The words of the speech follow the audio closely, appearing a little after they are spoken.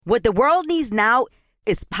What the world needs now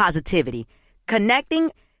is positivity.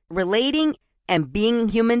 Connecting, relating, and being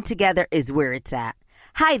human together is where it's at.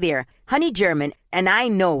 Hi there, Honey German, and I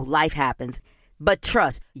know life happens, but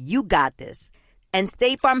trust, you got this. And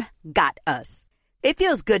State Farm got us. It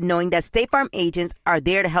feels good knowing that State Farm agents are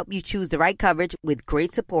there to help you choose the right coverage with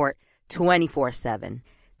great support 24/7.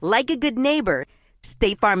 Like a good neighbor,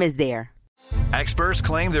 State Farm is there. Experts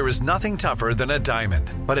claim there is nothing tougher than a diamond.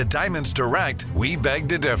 But at Diamonds Direct, we beg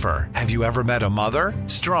to differ. Have you ever met a mother?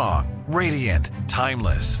 Strong, radiant,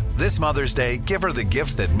 timeless. This Mother's Day, give her the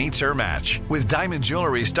gift that meets her match. With diamond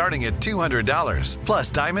jewelry starting at $200. Plus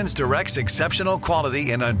Diamonds Direct's exceptional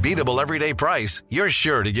quality and unbeatable everyday price, you're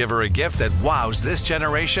sure to give her a gift that wows this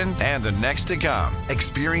generation and the next to come.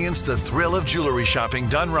 Experience the thrill of jewelry shopping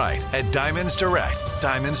done right at Diamonds Direct.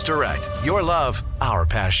 Diamonds Direct. Your love, our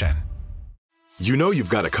passion. You know you've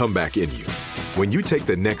got a comeback in you. When you take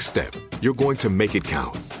the next step, you're going to make it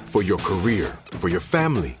count. For your career, for your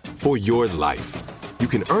family, for your life. You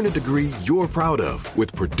can earn a degree you're proud of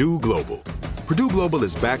with Purdue Global. Purdue Global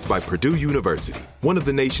is backed by Purdue University, one of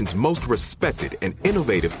the nation's most respected and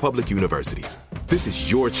innovative public universities. This is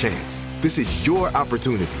your chance. This is your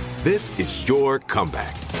opportunity. This is your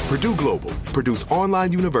comeback. Purdue Global, Purdue's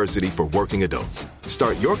online university for working adults.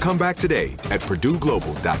 Start your comeback today at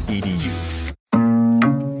purdueglobal.edu.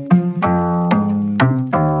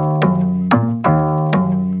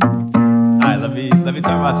 Let me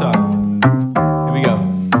talk my talk. Here we go.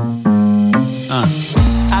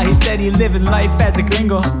 He said he living life as a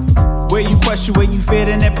gringo, where you question where you fit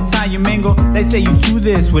and every time you mingle. They say you do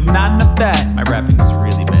this with not enough that. My rapping is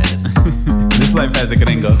really bad. This life as a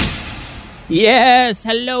gringo. Yes,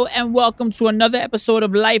 hello and welcome to another episode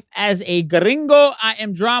of Life as a Gringo. I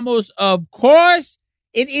am Dramos, of course.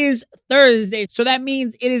 It is Thursday, so that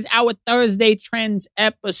means it is our Thursday Trends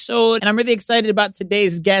episode. And I'm really excited about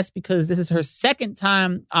today's guest because this is her second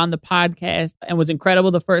time on the podcast and was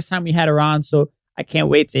incredible the first time we had her on. So I can't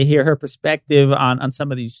wait to hear her perspective on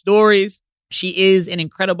some of these stories. She is an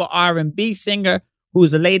incredible R&B singer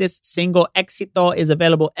whose latest single, Éxito, is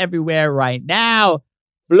available everywhere right now.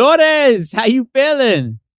 Flores, how you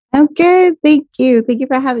feeling? I'm good. Thank you. Thank you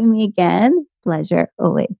for having me again. Pleasure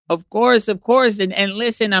always. Of course. And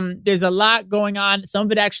listen, there's a lot going on. Some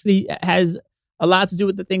of it actually has a lot to do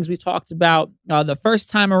with the things we talked about the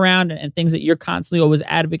first time around and things that you're constantly always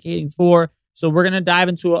advocating for. So we're going to dive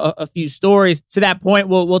into a few stories. To that point,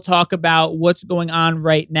 we'll talk about what's going on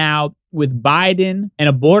right now with Biden and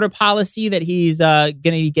a border policy that he's going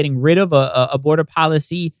to be getting rid of, a border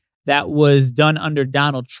policy that was done under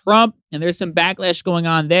Donald Trump. And there's some backlash going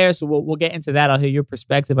on there. So we'll get into that. I'll hear your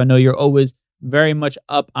perspective. I know you're always very much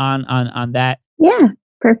up on that. Yeah,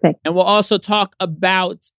 perfect. And we'll also talk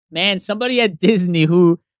about, somebody at Disney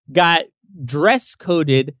who got dress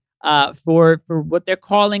coded for what they're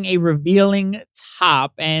calling a revealing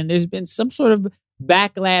top. And there's been some sort of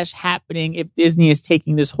backlash happening if Disney is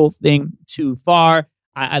taking this whole thing too far.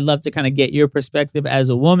 I'd love to kind of get your perspective as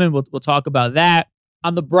a woman. We'll talk about that.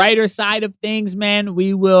 On the brighter side of things,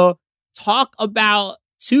 we will talk about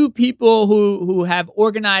two people who have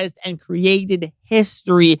organized and created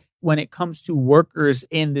history when it comes to workers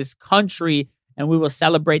in this country. And we will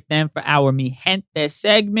celebrate them for our Mi Gente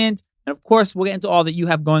segment. And of course, we'll get into all that you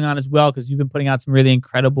have going on as well, because you've been putting out some really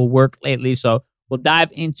incredible work lately. So we'll dive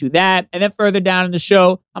into that. And then further down in the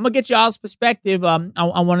show, I'm going to get y'all's perspective on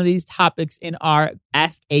one of these topics in our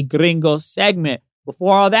Ask a Gringo segment.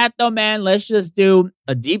 Before all that, though, let's just do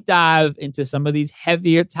a deep dive into some of these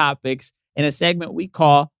heavier topics in a segment we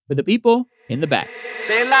call For the People in the Back.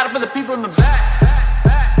 Say it louder for the people in the back.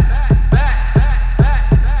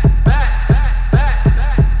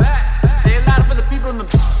 Say it louder for the people in the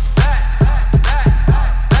back.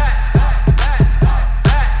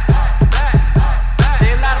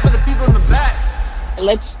 Say it louder for the people in the back.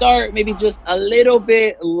 Let's start maybe just a little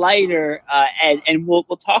bit lighter, and we'll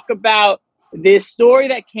talk about this story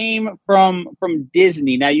that came from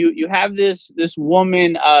Disney. Now, you have this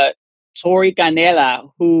woman, Tori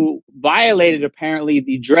Canela, who violated apparently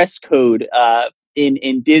the dress code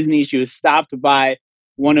in Disney. She was stopped by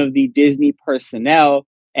one of the Disney personnel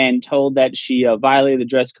and told that she violated the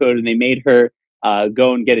dress code, and they made her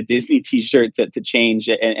go and get a Disney t-shirt to change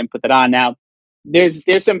and put that on. Now, there's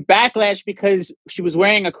some backlash because she was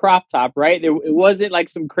wearing a crop top, right? It wasn't like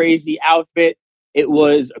some crazy outfit. It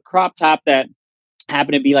was a crop top that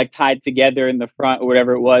happened to be like tied together in the front or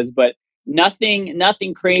whatever it was, but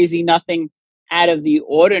nothing crazy, nothing out of the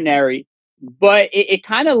ordinary. But it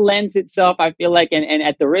kind of lends itself, I feel like, and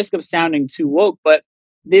at the risk of sounding too woke, but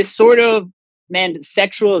this sort of,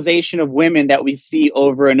 sexualization of women that we see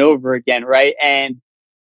over and over again, right? And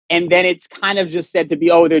And then it's kind of just said to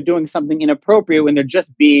be, oh, they're doing something inappropriate when they're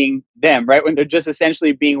just being them, right? When they're just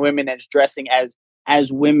essentially being women and dressing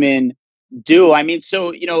as women do. I mean,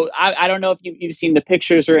 so, I don't know if you've seen the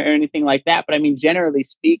pictures or anything like that, but I mean, generally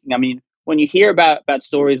speaking, I mean, when you hear about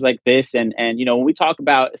stories like this and when we talk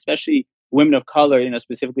about especially women of color,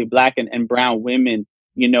 specifically Black and brown women,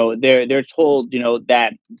 they're told,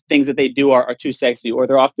 that things that they do are too sexy, or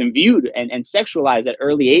they're often viewed and sexualized at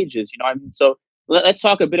early ages. I mean, so let's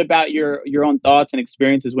talk a bit about your own thoughts and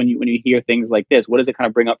experiences when you hear things like this. What does it kind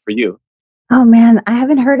of bring up for you? Oh man, I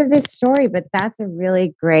haven't heard of this story, but that's a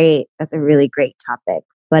really great topic.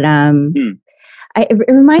 But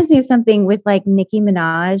it reminds me of something with like Nicki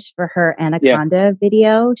Minaj for her Anaconda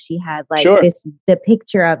video. She had like the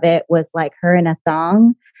picture of it was like her in a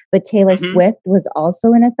thong, but Taylor Swift was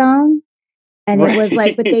also in a thong. And it was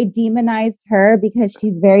like, but they demonized her because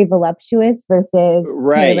she's very voluptuous versus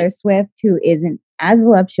Taylor Swift, who isn't as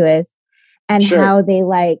voluptuous, and how they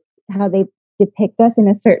depict us in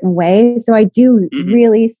a certain way. So I do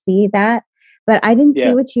really see that, but I didn't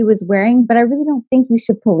see what she was wearing. But I really don't think you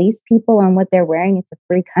should police people on what they're wearing. It's a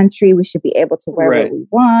free country. We should be able to wear what we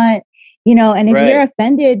want, and if you're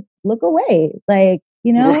offended, look away. Like,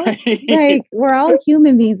 like we're all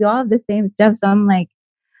human beings. We all have the same stuff. So I'm like,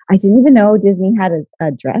 I didn't even know Disney had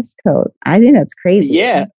a dress code. I think that's crazy.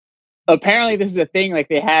 Yeah. Apparently this is a thing. Like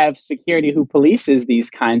they have security who polices these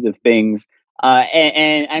kinds of things.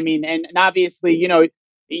 And I mean, and obviously,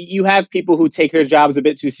 you have people who take their jobs a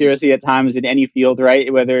bit too seriously at times in any field,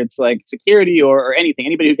 right? Whether it's like security or anything,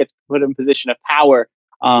 anybody who gets put in a position of power,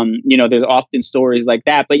 there's often stories like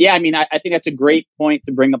that. But yeah, I mean, I think that's a great point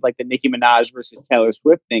to bring up, like the Nicki Minaj versus Taylor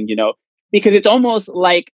Swift thing, because it's almost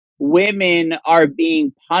like women are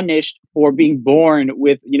being punished for being born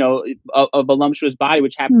with, a voluptuous body,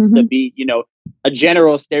 which happens to be, a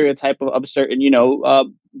general stereotype of certain,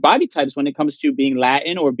 body types when it comes to being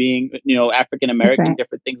Latin or being, African American,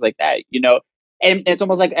 different things like that, and it's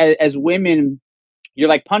almost like as women, you're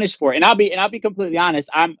like punished for it. And I'll be completely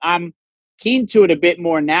honest. I'm keen to it a bit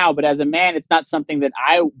more now, but as a man, it's not something that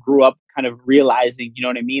I grew up kind of realizing, you know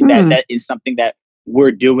what I mean? That is something that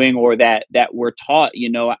we're doing or that we're taught,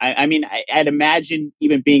 I mean, I'd imagine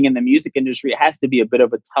even being in the music industry, it has to be a bit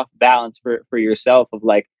of a tough balance for yourself of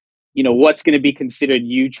like, what's going to be considered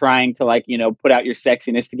you trying to like, put out your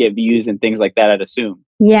sexiness to get views and things like that, I'd assume.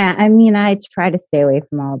 Yeah. I mean, I try to stay away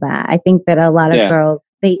from all that. I think that a lot of girls,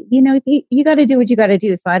 they, you got to do what you got to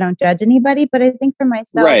do. So I don't judge anybody, but I think for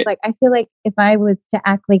myself, like, I feel like if I was to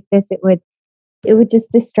act like this, it would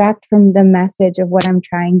just distract from the message of what I'm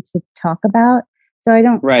trying to talk about. So I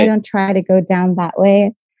don't try to go down that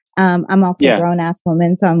way. I'm also a grown ass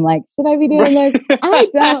woman. So I'm like, should I be doing this? I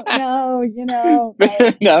don't know,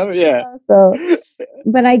 like, no, yeah. So,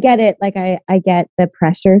 but I get it. Like I get the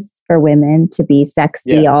pressures for women to be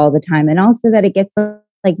sexy all the time. And also that it gets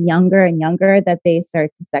like younger and younger that they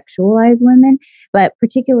start to sexualize women. But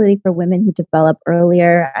particularly for women who develop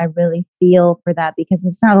earlier, I really feel for that because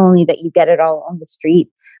it's not only that you get it all on the street,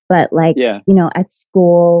 but like, at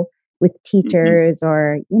school, with teachers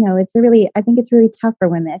or, I think it's really tough for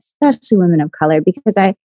women, especially women of color, because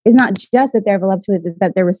it's not just that they're voluptuous, it's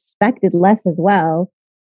that they're respected less as well.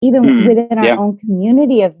 Even within our own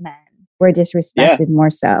community of men, we're disrespected more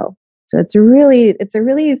so. So it's a really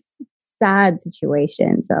sad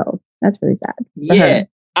situation. So that's really sad. Yeah.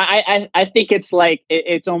 I think it's like,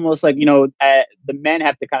 it's almost like, the men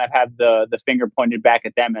have to kind of have the finger pointed back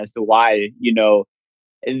at them as to why,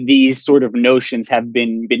 these sort of notions have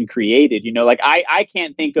been created, like I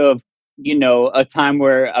can't think of, a time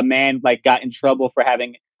where a man like got in trouble for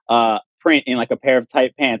having print in like a pair of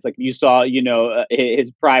tight pants. Like you saw,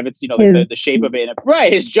 his privates, like the shape of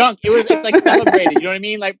it, his junk. It's like celebrated. You know what I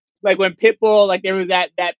mean? Like when Pitbull, like there was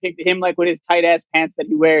that pic of him like with his tight ass pants that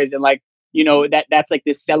he wears, and like that's like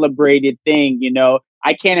this celebrated thing.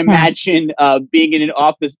 I can't imagine being in an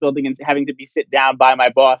office building and having to be sit down by my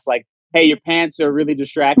boss like, hey, your pants are really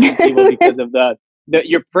distracting people because of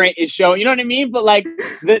your print is showing, you know what I mean? But like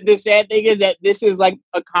the sad thing is that this is like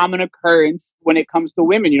a common occurrence when it comes to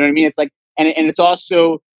women, you know what I mean? It's like, and it's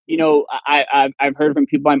also, I've heard from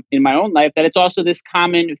people in my own life that it's also this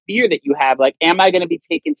common fear that you have, like, am I going to be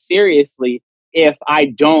taken seriously if I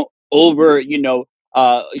don't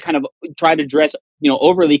kind of try to dress,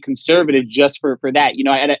 overly conservative just for that,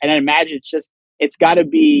 and I imagine it's got to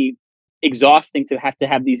be exhausting to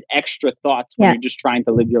have these extra thoughts when you're just trying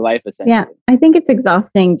to live your life essentially. Yeah, I think it's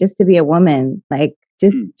exhausting just to be a woman. Like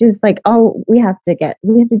just like, oh, we have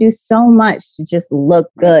to do so much to just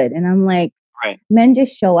look good. And I'm like, men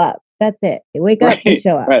just show up. That's it. They wake up, they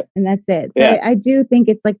show up, and that's it. So I do think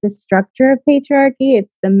it's like the structure of patriarchy.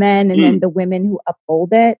 It's the men and then the women who uphold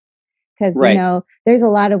it. Because, you know, there's a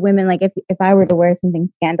lot of women, like if I were to wear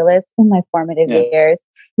something scandalous in my formative years,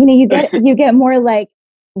 you know, you get more like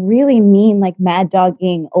really mean, like mad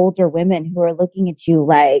dogging older women who are looking at you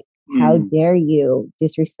like, how dare you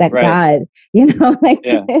disrespect God, you know, like,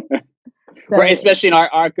 so, right. Especially in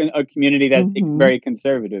our community that's very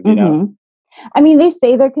conservative, you know? I mean, they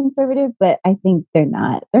say they're conservative, but I think they're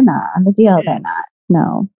not. They're not on the DL. They're not.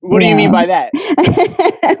 No. What do you mean by that?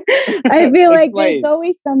 I feel like there's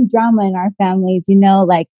always some drama in our families, you know,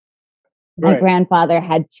 like my grandfather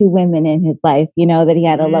had 2 women in his life, you know, that he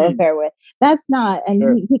had a love affair with. That's not,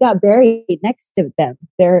 and he got buried next to them.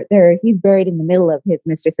 He's buried in the middle of his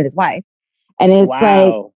mistress and his wife. And it's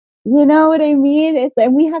like, you know what I mean? It's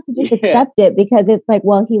like, we have to just accept it because it's like,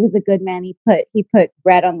 well, he was a good man. He put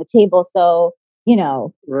bread on the table. So, you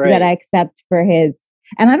know, that I accept for his,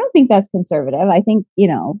 and I don't think that's conservative. I think, you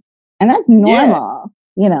know, and that's normal,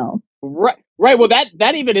 you know. Right. Right. Well,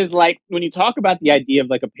 that even is like when you talk about the idea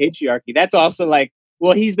of like a patriarchy, that's also like,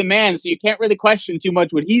 well, he's the man, so you can't really question too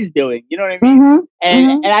much what he's doing. You know what I mean?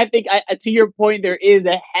 And I think to your point, there is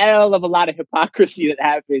a hell of a lot of hypocrisy that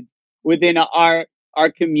happens within our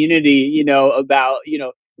community, you know, about, you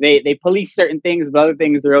know, they police certain things, but other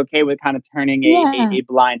things they're okay with kind of turning a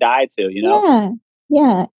blind eye to, you know?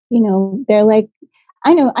 Yeah. You know, they're like,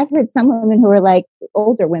 I know I've heard some women who are like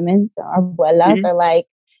older women, so our abuelas are like,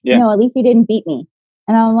 you know, at least he didn't beat me.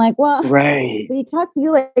 And I'm like, well, but he talked to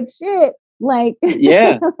you like shit. Like, So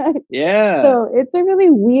it's a really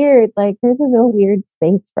weird, like, there's a real weird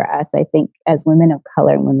space for us, I think, as women of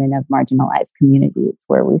color and women of marginalized communities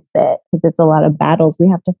where we sit, because it's a lot of battles we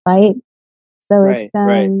have to fight. So it's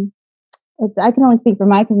I can only speak for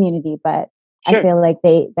my community, but I feel like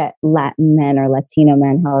that Latin men or Latino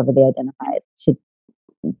men, however they identify, should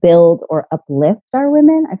build or uplift our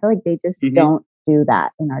women. I feel like they just don't do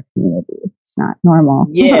that in our community. It's not normal.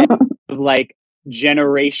 Yeah. Like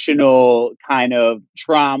generational kind of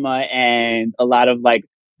trauma and a lot of like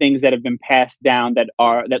things that have been passed down that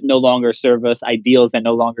no longer serve us, ideals that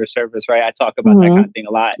no longer serve us, right? I talk about that kind of thing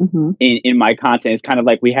a lot in my content. It's kind of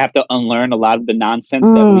like we have to unlearn a lot of the nonsense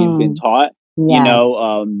that we've been taught, you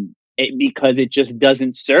know, because it just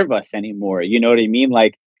doesn't serve us anymore. You know what I mean?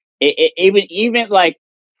 Like even like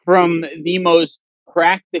from the most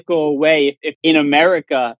practical way, if in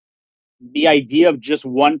America, the idea of just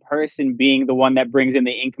one person being the one that brings in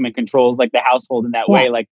the income and controls like the household in that way,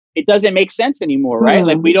 like it doesn't make sense anymore, right?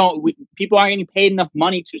 Like people aren't getting paid enough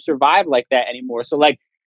money to survive like that anymore. So like,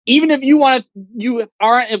 even if you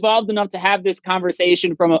aren't evolved enough to have this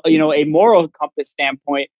conversation from a moral compass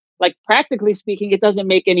standpoint, like practically speaking, it doesn't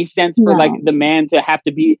make any sense for like the man to have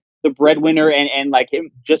to be the breadwinner and like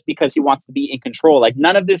him just because he wants to be in control. Like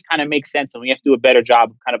none of this kind of makes sense, and we have to do a better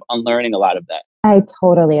job of kind of unlearning a lot of that. I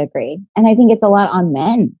totally agree. And I think it's a lot on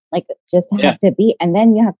men, like just have to be, and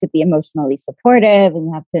then you have to be emotionally supportive, and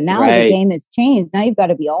you have to, now the game has changed. Now you've got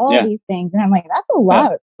to be all these things. And I'm like, that's a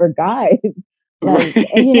lot for guys. Like,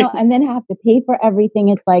 and, you know, and then have to pay for everything.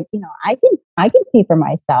 It's like, you know, I can pay for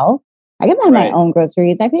myself. I can buy my own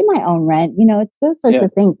groceries. I pay my own rent. You know, it's those sorts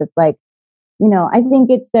of things. It's like, you know, I think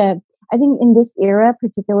in this era,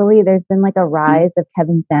 particularly, there's been like a rise of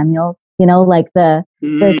Kevin Samuels, you know, like the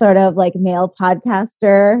sort of like male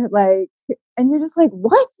podcaster, like, and you're just like,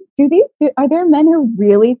 what are there men who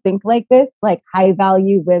really think like this? Like high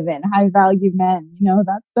value women, high value men, you know,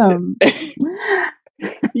 that's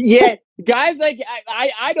yeah, guys, like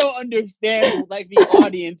I don't understand like the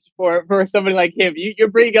audience for somebody like him. You're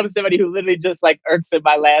bringing up somebody who literally just like irks at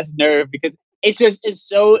my last nerve, because it just is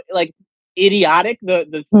so like idiotic,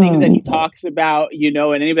 the things that he talks about, you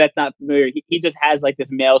know. And anybody that's not familiar, he just has like this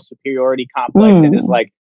male superiority complex and is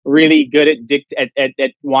like really good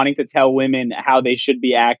at wanting to tell women how they should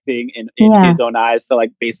be acting in his own eyes, to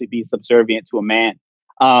like basically be subservient to a man.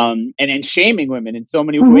 And shaming women in so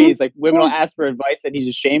many ways. Like women will ask for advice and he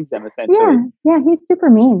just shames them essentially. Yeah, he's super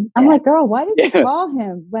mean. I'm like, girl, why did you call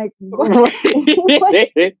him? Like, what?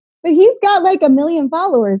 But he's got like 1 million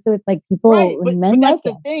followers, so it's like people, men but that's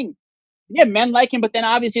like the thing. Yeah, men like him, but then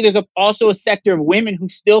obviously there's also a sector of women who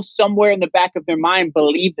still somewhere in the back of their mind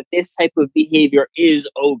believe that this type of behavior is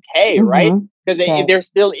okay, right? Because there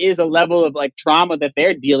still is a level of like trauma that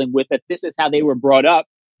they're dealing with, that this is how they were brought up.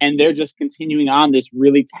 And they're just continuing on this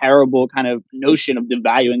really terrible kind of notion of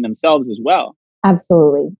devaluing themselves as well.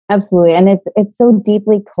 Absolutely. And it's so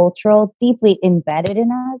deeply cultural, deeply embedded in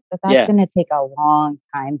us, that that's going to take a long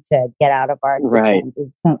time to get out of our systems. Is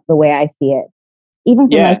the way I see it. even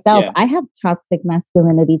for myself, I have toxic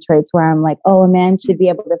masculinity traits where I'm like, oh, a man should be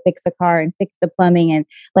able to fix a car and fix the plumbing, and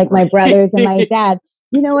like my brothers and my dad.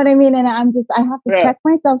 You know what I mean? And I have to check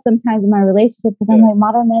myself sometimes in my relationship because I'm like,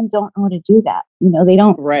 modern men don't know how to do that. You know, they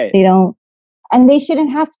don't, and they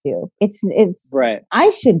shouldn't have to. It's right. I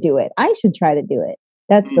should do it. I should try to do it.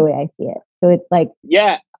 That's the way I see it. So it's like,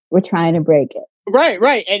 we're trying to break it.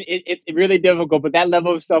 Right. And it's really difficult, but that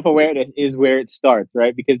level of self-awareness is where it starts,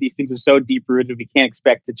 right? Because these things are so deep-rooted, we can't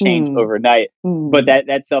expect to change overnight. But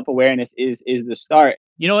that self-awareness is the start.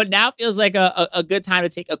 You know what? Now feels like a good time to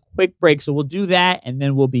take a quick break. So we'll do that, and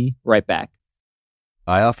then we'll be right back.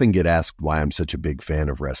 I often get asked why I'm such a big fan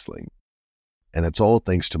of wrestling. And it's all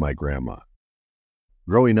thanks to my grandma.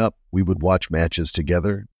 Growing up, we would watch matches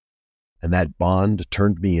together, and that bond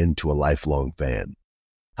turned me into a lifelong fan.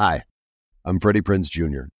 Hi, I'm Freddie Prinze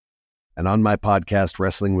Jr., and on my podcast,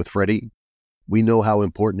 Wrestling with Freddie, we know how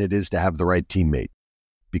important it is to have the right teammate,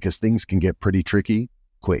 because things can get pretty tricky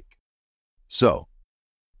quick. So,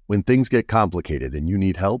 when things get complicated and you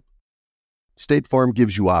need help, State Farm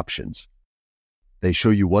gives you options. They show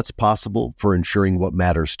you what's possible for ensuring what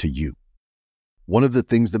matters to you. One of the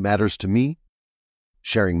things that matters to me,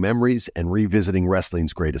 sharing memories and revisiting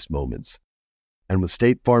wrestling's greatest moments. And with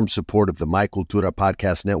State Farm's support of the My Cultura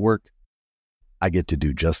Podcast Network, I get to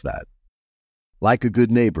do just that. Like a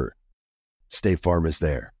good neighbor, State Farm is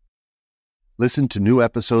there. Listen to new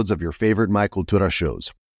episodes of your favorite My Cultura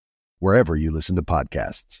shows, wherever you listen to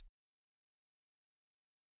podcasts.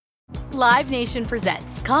 Live Nation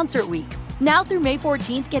presents Concert Week. Now through May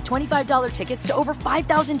 14th, get $25 tickets to over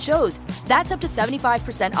 5,000 shows. That's up to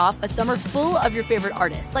 75% off a summer full of your favorite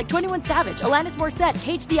artists like 21 Savage, Alanis Morissette,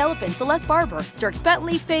 Cage the Elephant, Celeste Barber, Dierks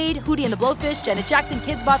Bentley, Fade, Hootie and the Blowfish, Janet Jackson,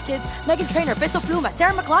 Kidz Bop Kids, Meghan Trainor, Peso Pluma,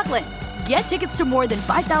 Sarah McLachlan. Get tickets to more than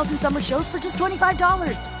 5,000 summer shows for just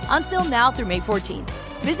 $25. On sale now through May 14th.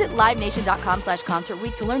 Visit LiveNation.com/Concert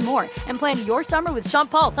Week to learn more and plan your summer with Sean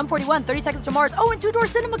Paul, Sum 41, 30 Seconds to Mars, and Two Door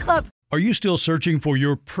Cinema Club. Are you still searching for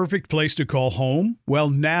your perfect place to call home? Well,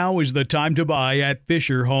 now is the time to buy at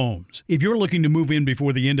Fisher Homes. If you're looking to move in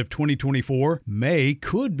before the end of 2024, May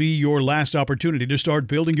could be your last opportunity to start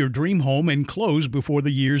building your dream home and close before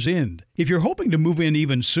the year's end. If you're hoping to move in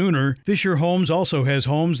even sooner, Fisher Homes also has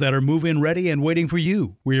homes that are move-in ready and waiting for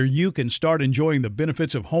you, where you can start enjoying the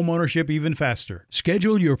benefits of homeownership even faster.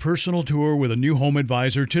 Schedule your personal tour with a new home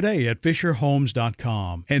advisor today at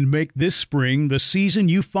FisherHomes.com and make this spring the season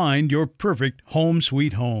you find your perfect home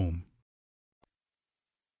sweet home.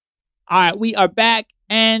 All right, we are back,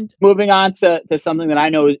 and moving on to something that I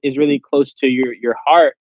know is really close to your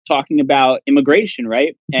heart, talking about immigration,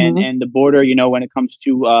 right? And the border, you know, when it comes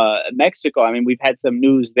to Mexico. I mean, we've had some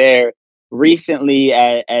news there recently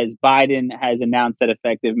as Biden has announced that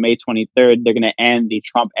effective May 23rd, they're going to end the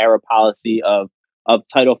Trump era policy of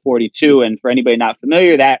Title 42. And for anybody not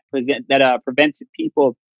familiar, that prevented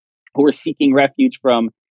people who are seeking refuge from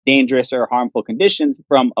dangerous or harmful conditions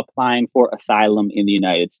from applying for asylum in the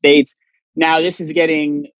United States. Now, this is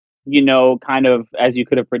getting, you know, kind of, as you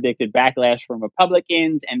could have predicted, backlash from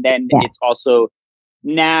Republicans. And then it's also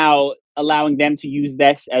now allowing them to use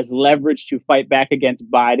this as leverage to fight back against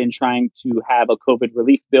Biden trying to have a COVID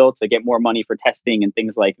relief bill to get more money for testing and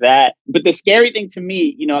things like that. But the scary thing to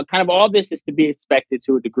me, you know, kind of all this is to be expected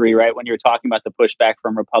to a degree, right? When you're talking about the pushback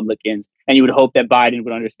from Republicans, and you would hope that Biden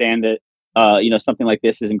would understand that you know, something like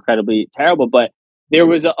this is incredibly terrible. But there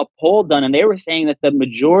was a poll done, and they were saying that the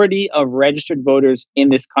majority of registered voters in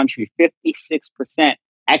this country, 56%,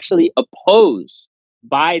 actually oppose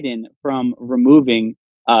Biden from removing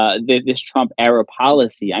this Trump era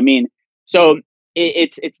policy. I mean, so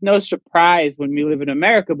it's no surprise when we live in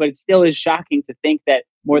America, but it still is shocking to think that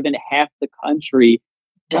more than half the country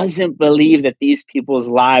doesn't believe that these people's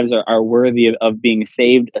lives are worthy of being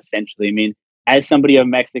saved, essentially. I mean, as somebody of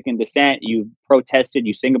Mexican descent, you protested,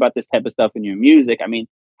 you sing about this type of stuff in your music. I mean,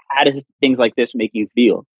 how does things like this make you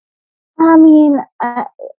feel? I mean,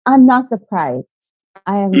 I'm not surprised.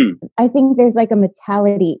 I think there's like a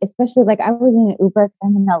mentality, especially like I was in an Uber.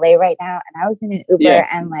 I'm in LA right now, and I was in an Uber,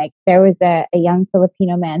 and like there was a young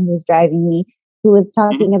Filipino man who was driving me who was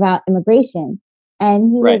talking about immigration.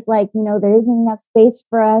 And he was like, you know, there isn't enough space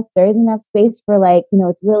for us. There isn't enough space for, like, you know,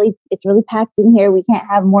 it's really packed in here. We can't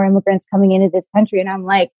have more immigrants coming into this country. And I'm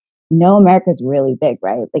like, no, America's really big,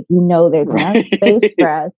 right? Like, you know, there's enough space for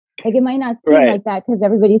us. Like, it might not seem like that because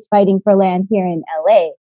everybody's fighting for land here in LA.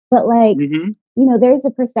 But like, you know, there's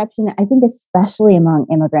a perception, I think, especially among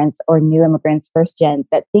immigrants or new immigrants, first gens,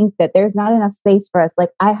 that think that there's not enough space for us.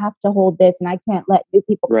 Like, I have to hold this and I can't let new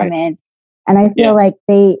people come in. And I feel like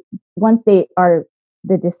once they are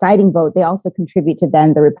the deciding vote, they also contribute to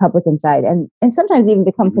then the Republican side, and sometimes even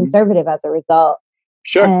become conservative as a result.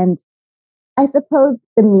 Sure. And I suppose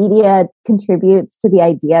the media contributes to the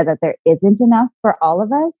idea that there isn't enough for all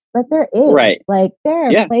of us, but there is. Right. Like there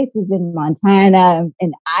are places in Montana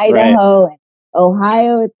and Idaho and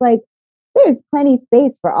Ohio. It's like there's plenty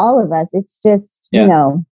space for all of us. It's just, you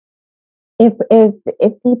know, if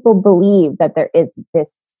people believe that there is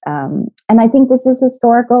this, and I think this is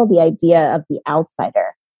historical, the idea of the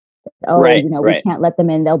outsider. You know, we can't let them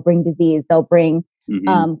in. They'll bring disease. They'll bring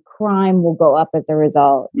crime will go up as a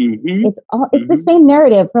result. It's the same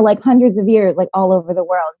narrative for like hundreds of years, like all over the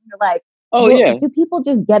world. You're like, do people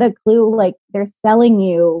just get a clue? Like they're selling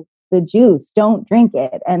you the juice, don't drink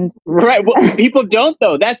it. And well, people don't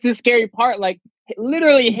though. That's the scary part. Like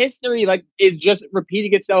literally history like is just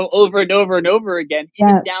repeating itself over and over and over again,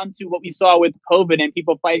 even down to what we saw with COVID and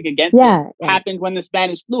people fighting against it happened when the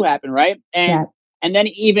Spanish flu happened, right? And then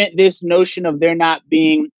even this notion of there not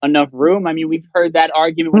being enough room. I mean, we've heard that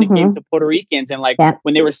argument when it came to Puerto Ricans and like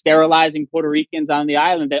when they were sterilizing Puerto Ricans on the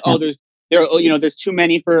island that, there's too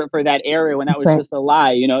many for that area when that was just a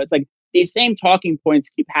lie. You know, it's like these same talking points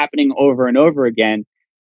keep happening over and over again.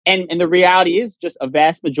 And the reality is just a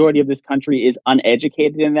vast majority of this country is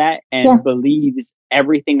uneducated in that and believes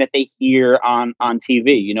everything that they hear on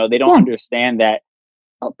TV. You know, they don't understand that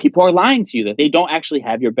people are lying to you, that they don't actually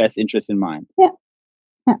have your best interest in mind.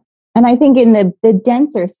 And I think in the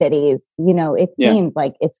denser cities, you know, it seems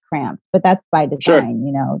like it's cramped, but that's by design,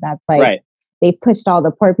 you know, that's like they pushed all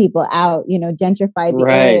the poor people out, you know, gentrified the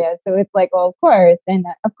area. So it's like, well, of course. And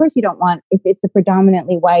of course you don't want, if it's a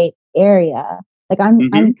predominantly white area, like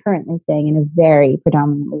I'm currently staying in a very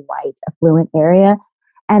predominantly white, affluent area.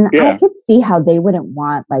 And I could see how they wouldn't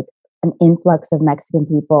want like an influx of Mexican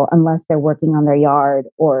people unless they're working on their yard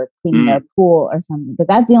or cleaning their pool or something. But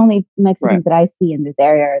that's the only Mexicans that I see in this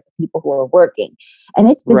area are the people who are working. And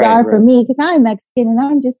it's bizarre for me because I'm Mexican and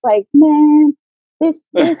I'm just like, man, this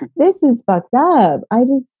is fucked up. I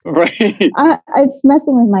just, it's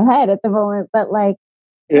messing with my head at the moment. But like,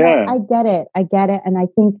 I get it. And I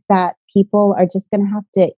think that people are just going to have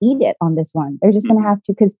to eat it on this one. They're just going to have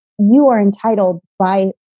to, because you are entitled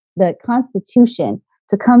by the Constitution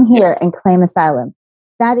to come here and claim asylum.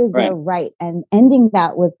 That is their right. And ending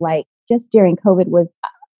that was like, just during COVID was,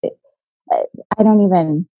 I don't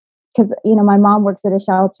even, because, you know, my mom works at a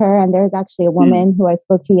shelter and there's actually a woman who I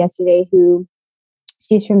spoke to yesterday who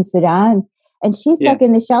she's from Sudan and she's stuck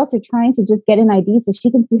in the shelter trying to just get an ID so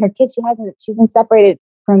she can see her kids. She's been separated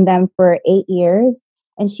from them for 8 years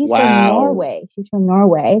and she's from Norway. She's from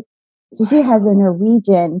Norway. So she has a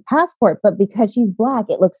Norwegian passport, but because she's Black,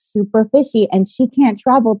 it looks super fishy and she can't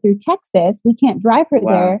travel through Texas. We can't drive her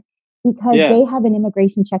there because they have an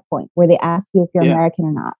immigration checkpoint where they ask you if you're American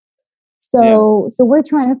or not. So we're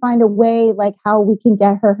trying to find a way like how we can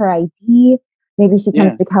get her ID. Maybe she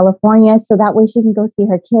comes to California so that way she can go see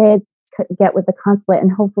her kids, get with the consulate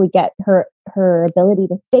and hopefully get her ability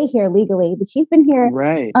to stay here legally. But she's been here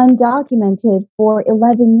undocumented for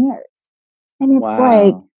 11 years. And it's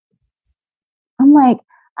like, I'm like,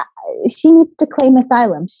 she needs to claim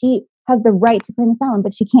asylum. She has the right to claim asylum,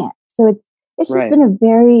 but she can't. So it's just been a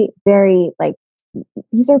very, very like,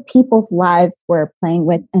 these are people's lives we're playing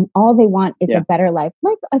with and all they want is a better life,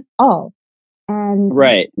 like us all. And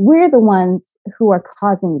we're the ones who are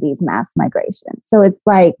causing these mass migrations. So it's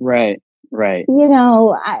like, you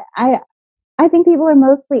know, I think people are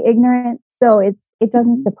mostly ignorant. So it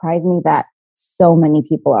doesn't surprise me that so many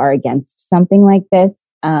people are against something like this.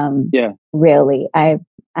 Really, I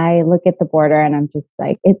look at the border and I'm just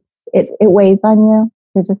like, it weighs on you.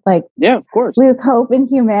 You're just like, of course, lose hope in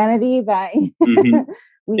humanity that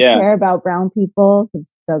we care about brown people. It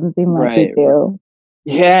doesn't seem like we do.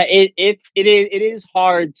 Yeah, it is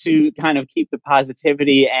hard to kind of keep the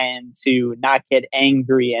positivity and to not get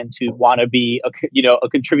angry and to want to be a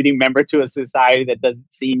contributing member to a society that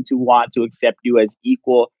doesn't seem to want to accept you as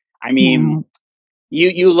equal. I mean,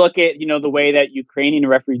 you look at the way that Ukrainian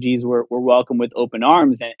refugees were welcomed with open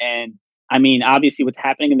arms, and I mean, obviously what's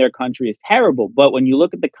happening in their country is terrible. But when you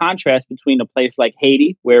look at the contrast between a place like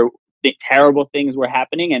Haiti, where the terrible things were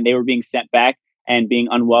happening and they were being sent back and being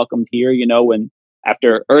unwelcomed here, when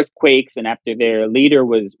after earthquakes and after their leader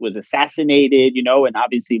was assassinated, and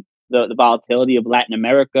obviously the volatility of Latin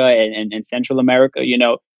America and Central America,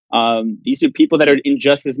 these are people that are in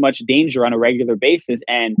just as much danger on a regular basis.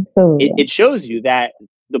 And it shows you that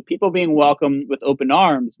the people being welcomed with open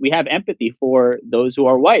arms, we have empathy for those who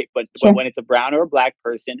are white. But when it's a brown or a Black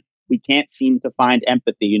person, we can't seem to find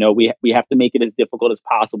empathy. We have to make it as difficult as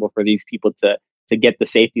possible for these people to get the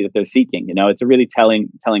safety that they're seeking. It's a really telling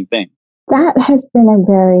thing. That has been a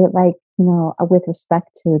very, like, with respect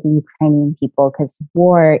to the Ukrainian people, because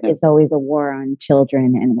war is always a war on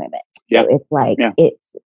children and women. So it's like,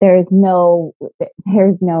 there's no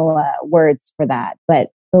words for that. But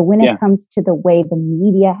when it comes to the way the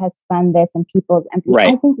media has spun this and people's empathy,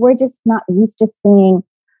 I think we're just not used to seeing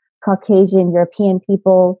Caucasian European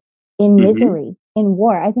people in misery, in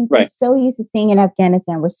war. I think we're so used to seeing in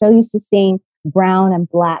Afghanistan, we're so used to seeing brown and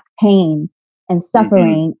black pain and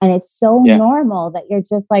suffering. And it's so normal that you're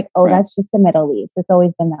just like, oh, that's just the Middle East. It's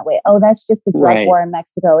always been that way. Oh, that's just the drug war in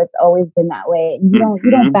Mexico. It's always been that way. And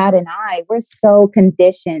you don't bat an eye. We're so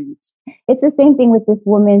conditioned. It's the same thing with this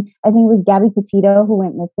woman, I think it was Gabby Petito, who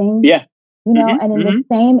went missing. Yeah. And in the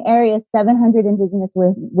same area, 700 indigenous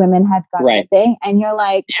women had gone missing. And you're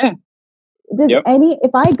like,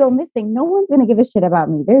 if I go missing, no one's going to give a shit about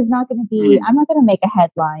me. There's not going to be, I'm not going to make a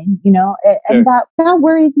headline, and that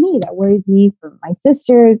worries me. That worries me for my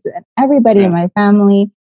sisters and everybody in my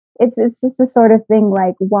family. It's just a sort of thing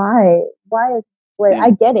like, why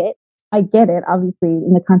I get it, obviously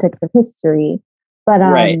in the context of history, but,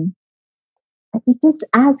 you just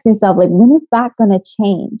ask yourself, like, when is that going to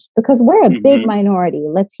change? Because we're a big minority.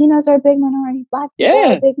 Latinos are a big minority. Black people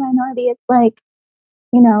are a big minority. It's like,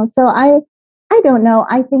 so I don't know.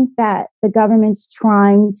 I think that the government's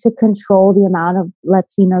trying to control the amount of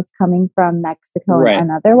Latinos coming from Mexico and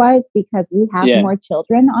otherwise, because we have more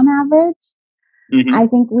children on average. I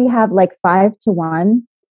think we have like 5 to 1.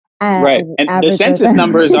 And the census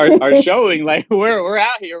numbers are showing like we're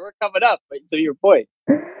out here, we're coming up, to your point.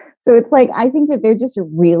 So it's like, I think that they're just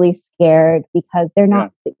really scared because they're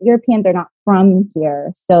not, Europeans are not from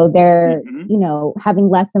here. So they're, having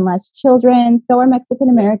less and less children. So are Mexican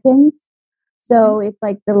Americans. So it's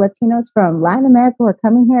like the Latinos from Latin America who are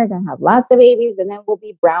coming here are going to have lots of babies, and then we'll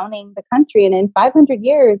be browning the country. And in 500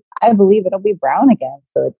 years, I believe it'll be brown again.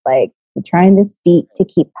 So it's like we're trying to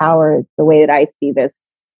keep power the way that I see this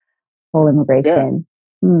whole immigration.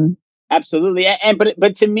 Absolutely.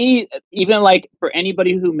 But to me, even like for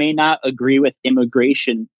anybody who may not agree with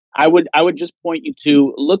immigration, I would just point you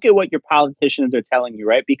to look at what your politicians are telling you,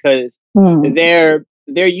 right? Because they're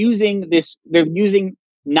using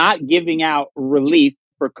not giving out relief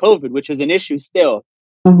for COVID, which is an issue still.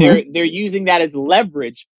 They're using that as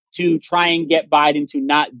leverage to try and get Biden to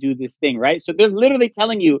not do this thing, right? So they're literally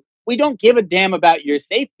telling you, we don't give a damn about your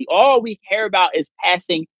safety. All we care about is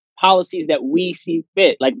passing policies that we see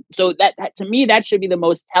fit. Like, so that to me, that should be the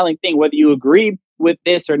most telling thing, whether you agree with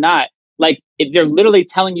this or not. Like, if they're literally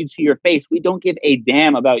telling you to your face, we don't give a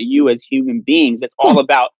damn about you as human beings. It's all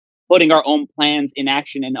about putting our own plans in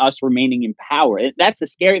action and us remaining in power. That's the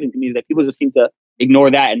scary thing to me, is that people just seem to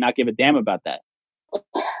ignore that and not give a damn about that.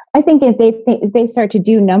 I think if they start to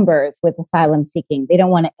do numbers with asylum seeking, they don't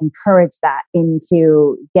want to encourage that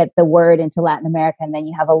into get the word into Latin America, and then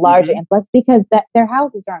you have a larger influx because that their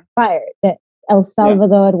houses are on fire. That El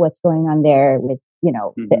Salvador, what's going on there with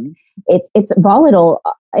it's volatile.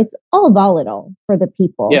 It's all volatile for the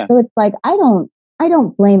people. So it's like I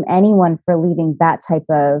don't blame anyone for leaving that type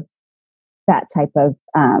of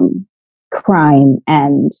crime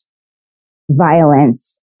and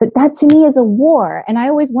violence. But that to me is a war. And I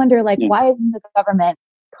always wonder, like, why isn't the government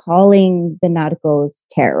calling the narcos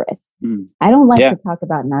terrorists? I don't like to talk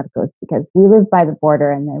about narcos because we live by the border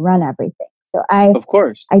and they run everything. So I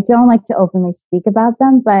don't like to openly speak about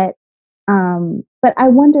them, but I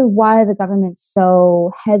wonder why the government's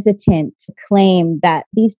so hesitant to claim that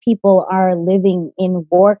these people are living in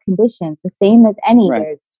war conditions, the same as any.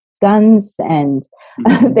 There's guns and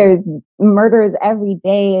there's murders every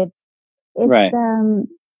day.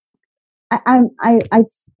 I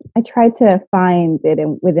tried to find it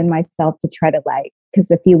within myself to try to because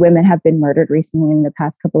a few women have been murdered recently in the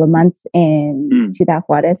past couple of months in Ciudad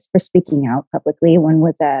Juarez for speaking out publicly. One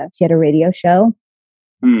was she had a radio show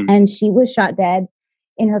and she was shot dead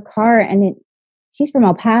in her car, and she's from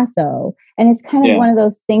El Paso, and it's kind of one of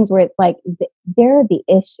those things where it's like they're the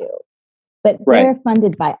issue, but they're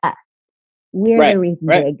funded by us. We're the reason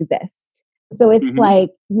they exist. So it's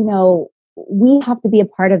like, we have to be a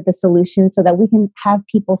part of the solution so that we can have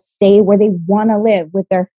people stay where they want to live with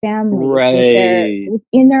their families,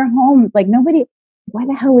 in their homes. Like why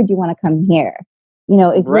the hell would you want to come here?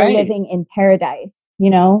 If you're living in paradise,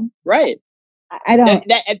 Right. I don't.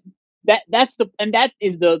 That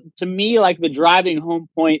is to me, like the driving home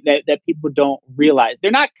point that people don't realize. They're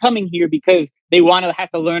not coming here because they want to have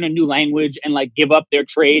to learn a new language and like give up their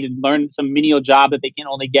trade and learn some menial job that they can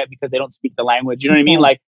only get because they don't speak the language. You know what I mean?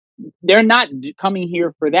 Like, they're not coming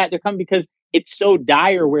here for that. They're coming because it's so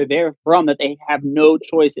dire where they're from that they have no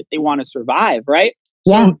choice if they want to survive, right?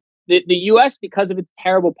 So the U.S., because of its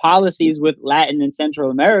terrible policies with Latin and Central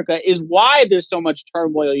America, is why there's so much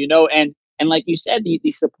turmoil, and like you said,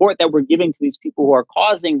 the support that we're giving to these people who are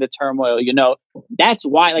causing the turmoil, that's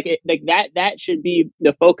why, that should be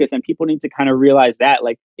the focus. And people need to kind of realize that,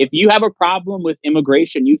 like, if you have a problem with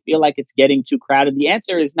immigration, you feel like it's getting too crowded, the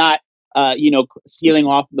answer is not, sealing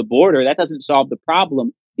off the border. That doesn't solve the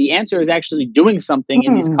problem. The answer is actually doing something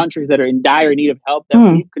in these countries that are in dire need of help that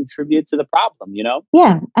we've contributed to the problem,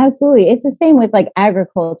 Yeah, absolutely. It's the same with like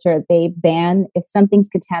agriculture. They ban, if something's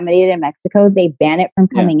contaminated in Mexico, they ban it from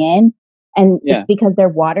coming in. And it's because their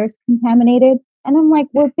water's contaminated. And I'm like,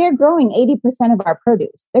 well, they're growing 80% of our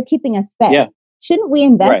produce. They're keeping us fed. Yeah. Shouldn't we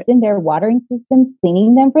invest in their watering systems,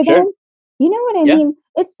 cleaning them for them? You know what I mean?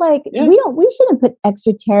 It's like, we shouldn't put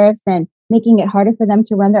extra tariffs and making it harder for them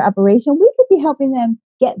to run their operation. We could be helping them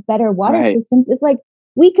get better water systems. It's like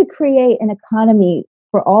we could create an economy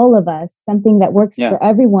for all of us, something that works for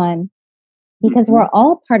everyone, because we're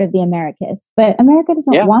all part of the Americas. But America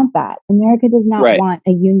doesn't want that. America does not want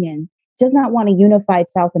a union, does not want a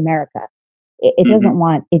unified South America. It doesn't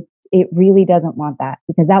want it. It really doesn't want that,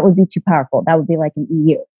 because that would be too powerful. That would be like an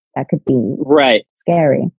EU. That could be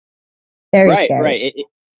scary. Very scary. Right.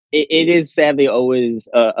 It is sadly always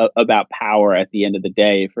about power at the end of the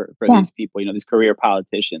day for these people, these career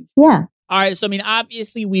politicians. Yeah. All right. So,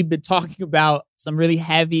 obviously, we've been talking about some really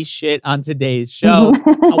heavy shit on today's show.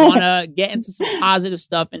 I want to get into some positive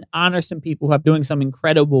stuff and honor some people who are doing some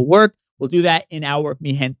incredible work. We'll do that in our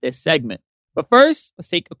Mi Gente segment. But first, let's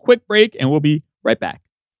take a quick break and we'll be right back.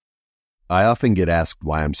 I often get asked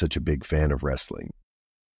why I'm such a big fan of wrestling.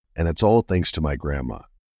 And it's all thanks to my grandma.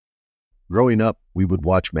 Growing up, we would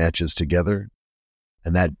watch matches together,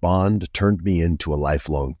 and that bond turned me into a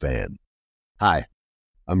lifelong fan. Hi,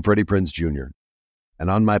 I'm Freddie Prinze Jr., and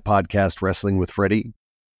on my podcast, Wrestling with Freddie,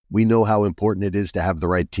 we know how important it is to have the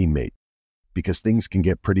right teammate, because things can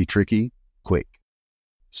get pretty tricky quick.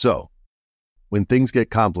 So, when things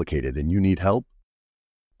get complicated and you need help,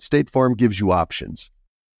 State Farm gives you options.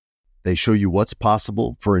 They show you what's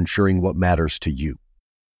possible for ensuring what matters to you.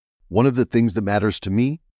 One of the things that matters to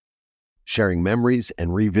me, sharing memories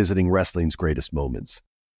and revisiting wrestling's greatest moments.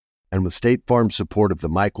 And with State Farm's support of the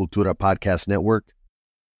My Cultura Podcast Network,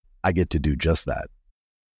 I get to do just that.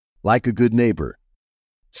 Like a good neighbor,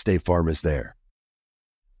 State Farm is there.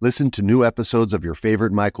 Listen to new episodes of your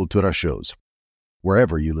favorite My Cultura shows,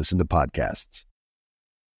 wherever you listen to podcasts.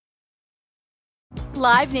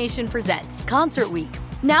 Live Nation presents Concert Week.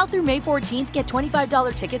 Now through May 14th, get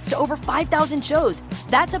 $25 tickets to over 5,000 shows.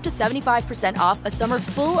 That's up to 75% off a summer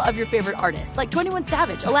full of your favorite artists like 21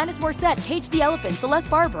 Savage, Alanis Morissette, Cage the Elephant,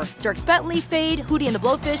 Celeste Barber, Dierks Bentley, Fade, Hootie and the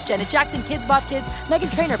Blowfish, Janet Jackson, Kidz Bop Kids,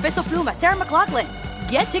 Meghan Trainor, Peso Pluma, Sarah McLachlan.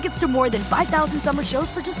 Get tickets to more than 5,000 summer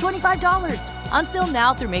shows for just $25. Until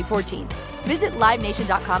now through May 14th. Visit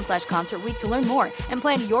LiveNation.com/Concert Week to learn more and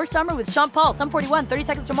plan your summer with Sean Paul, Sum 41, 30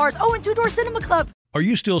 Seconds to Mars, and Two Door Cinema Club. Are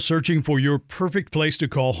you still searching for your perfect place to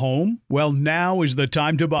call home? Well, now is the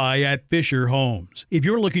time to buy at Fisher Homes. If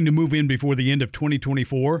you're looking to move in before the end of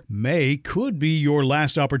 2024, May could be your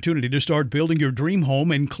last opportunity to start building your dream home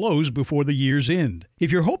and close before the year's end.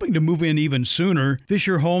 If you're hoping to move in even sooner,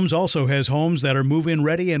 Fisher Homes also has homes that are move-in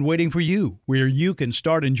ready and waiting for you, where you can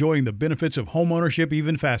start enjoying the benefits of homeownership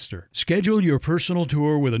even faster. Schedule your personal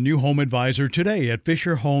tour with a new home advisor today at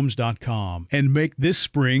FisherHomes.com and make this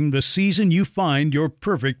spring the season you find your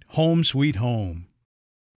perfect home sweet home.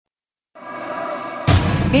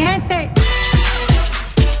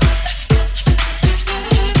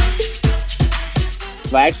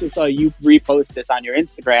 I actually saw you repost this on your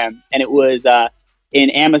Instagram, and it was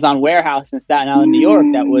in Amazon warehouse in Staten Island, New York.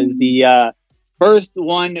 That was the first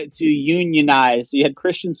one to unionize. So you had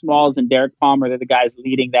Christian Smalls and Derek Palmer. They're the guys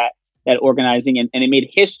leading that organizing, and it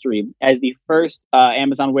made history as the first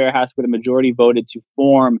Amazon warehouse where the majority voted to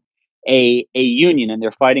form a union, and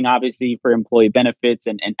they're fighting obviously for employee benefits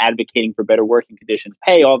and advocating for better working conditions,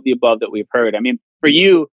 pay, all of the above that we've heard. I mean, for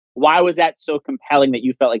you, why was that so compelling that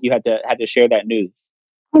you felt like you had to share that news?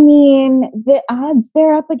 I mean, the odds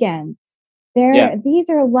they're up against, these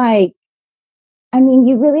are like, I mean,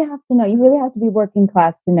 you really have to know, you really have to be working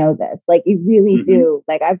class to know this. Like you really do.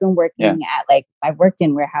 Like I've been working at, like, I've worked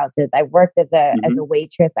in warehouses. I've worked as a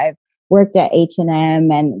waitress. I've worked at H&M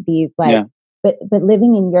and these But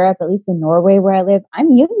living in Europe, at least in Norway where I live,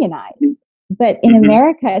 I'm unionized. But in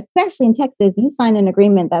America, especially in Texas, you sign an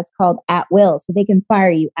agreement that's called at will. So they can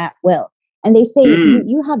fire you at will. And they say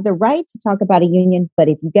you have the right to talk about a union, but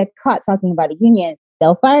if you get caught talking about a union,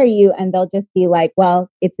 they'll fire you and they'll just be like, well,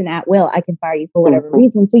 it's an at will. I can fire you for whatever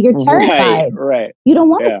reason. So you're terrified. Right. You don't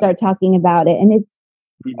want to start talking about it. And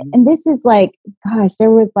and this is like, gosh,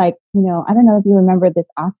 there was like, I don't know if you remember this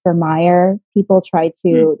Oscar Mayer. People tried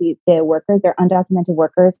to, the workers, they're undocumented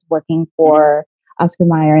workers working for Oscar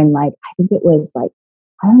Mayer. And like, I think it was like,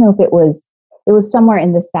 I don't know if it was somewhere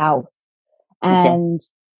in the South. And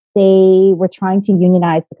they were trying to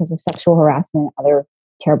unionize because of sexual harassment and other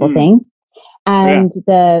terrible things. And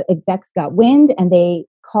the execs got wind and they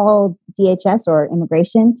called DHS or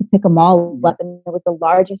immigration to pick them all up. And it was the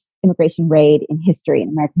largest immigration raid in history, in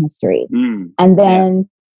American history. And then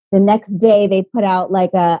the next day they put out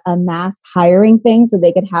like a mass hiring thing so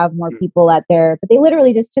they could have more people at their, but they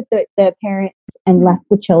literally just took the parents and left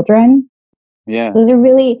the children. Yeah. So it's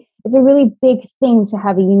a really big thing to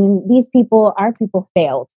have a union. These people, our people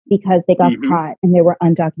failed because they got caught and they were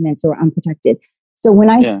undocumented or unprotected. So when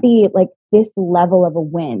I see like this level of a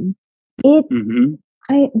win, it's,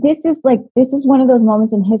 this is one of those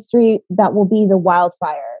moments in history that will be the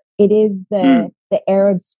wildfire. It is the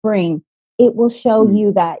Arab Spring. It will show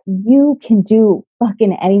you that you can do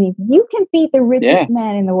fucking anything. You can beat the richest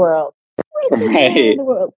man in the world. Man in the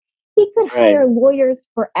world. He could hire lawyers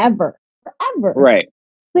forever. Right.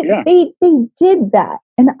 But they did that.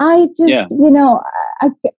 And I just,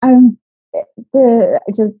 I'm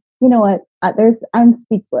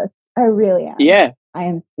speechless. I really am. Yeah. I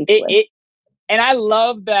am speechless. And I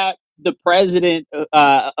love that the president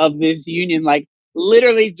of this union, like,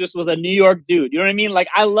 literally just was a New York dude. You know what I mean? Like,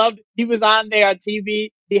 I loved, he was on there on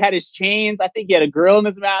TV. He had his chains. I think he had a grill in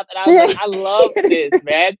his mouth. And I was like, I love this,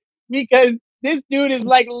 man. Because this dude is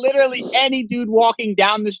like literally any dude walking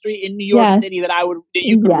down the street in New York City that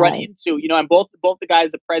you could run into, and both the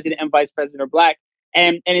guys, the president and vice president, are black.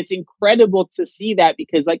 And it's incredible to see that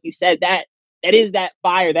because, like you said, that is that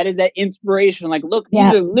fire. That is that inspiration. Like, look,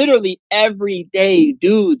 these are literally everyday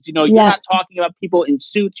dudes. You're not talking about people in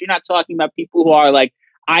suits. You're not talking about people who are like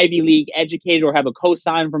Ivy League educated or have a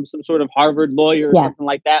cosign from some sort of Harvard lawyer or something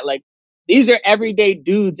like that. Like, these are everyday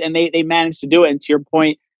dudes, and they managed to do it. And to your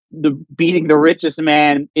point, beating the richest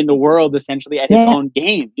man in the world essentially at his own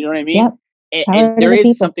game. You know what I mean? And there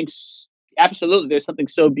is something absolutely. There's something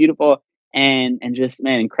so beautiful and just,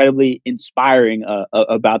 man, incredibly inspiring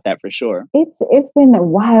about that for sure. It's been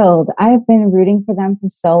wild. I've been rooting for them for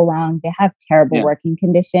so long. They have terrible working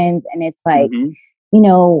conditions, and it's like,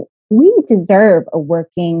 we deserve a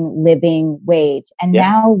working living wage. And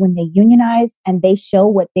now when they unionize and they show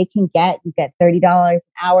what they can get, you get $30 an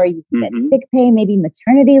hour, you can get sick pay, maybe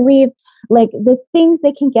maternity leave, like the things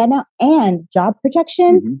they can get now, and job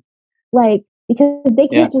protection, like, because they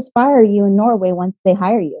can't just fire you in Norway once they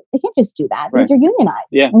hire you. They can't just do that because you're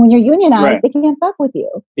unionized. And when you're unionized, they can't fuck with you.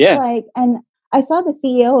 Like, and I saw the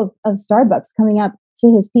CEO of Starbucks coming up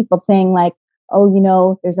to his people saying like,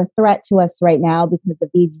 oh, there's a threat to us right now because of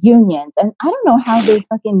these unions. And I don't know how they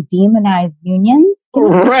fucking demonize unions.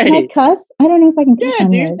 Can I cuss? I don't know if I can cuss.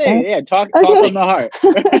 Do your thing. Yeah, talk from the heart.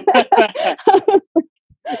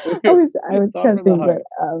 I was cussing,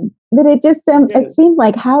 but it just it seemed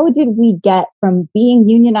like, how did we get from being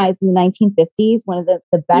unionized in the 1950s, one of the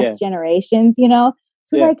best generations, to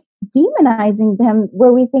like demonizing them,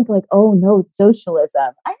 where we think like, oh no,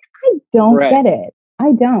 socialism. I don't get it.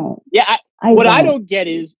 I don't. Yeah. I don't get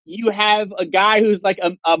is you have a guy who's like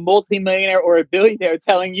a multimillionaire or a billionaire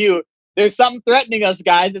telling you there's something threatening us,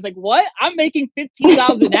 guys. It's like, what? I'm making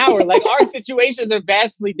 $15 an hour. Like, our situations are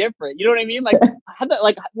vastly different. You know what I mean? Like,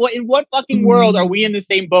 what in what fucking world are we in the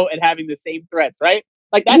same boat and having the same threats, right?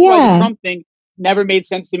 Like, that's why the Trump thing never made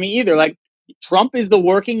sense to me either. Like, Trump is the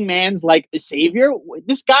working man's like savior.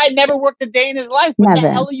 This guy never worked a day in his life. What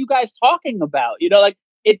the hell are you guys talking about? Like,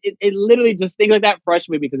 it literally just things like that frustrates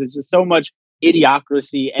me because it's just so much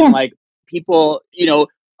idiocracy and like people,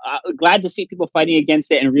 glad to see people fighting against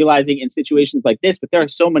it and realizing in situations like this, but there are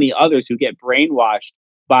so many others who get brainwashed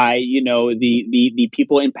by, the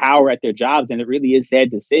people in power at their jobs. And it really is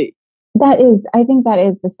sad to see. I think that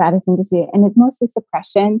is the saddest thing to see. And it's mostly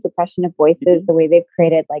suppression of voices, the way they've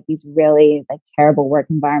created like these really like terrible work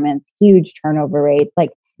environments, huge turnover rates.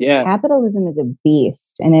 Like capitalism is a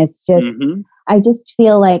beast. And it's just, I just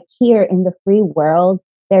feel like here in the free world,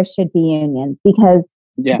 there should be unions because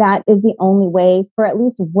that is the only way for at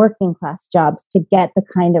least working class jobs to get the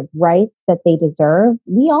kind of rights that they deserve.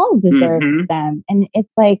 We all deserve them. And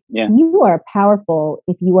it's like, you are powerful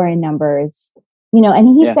if you are in numbers,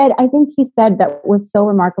 and he said, I think he said that was so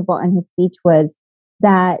remarkable in his speech was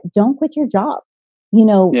that don't quit your job,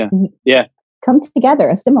 come together,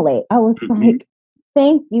 assimilate. I was like,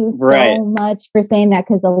 thank you so much for saying that,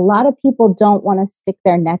 because a lot of people don't want to stick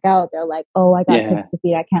their neck out. They're like, oh, I got kids to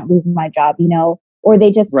feed. I can't lose my job, or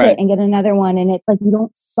they just quit and get another one. And it's like, you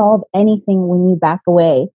don't solve anything when you back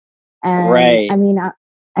away. And I mean,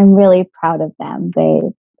 I'm really proud of them.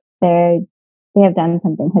 They have done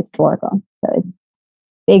something historical. So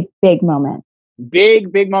it's big moment.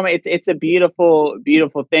 Big moment. It's a beautiful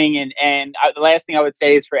thing. And the last thing I would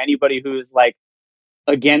say is for anybody who's like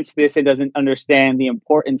against this and doesn't understand the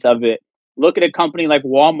importance of it, look at a company like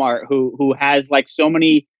Walmart who has like so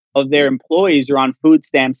many of their employees are on food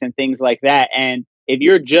stamps and things like that. And if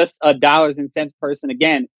you're just a dollars and cents person,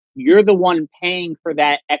 again, you're the one paying for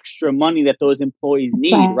that extra money that those employees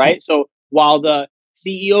need, right? So while the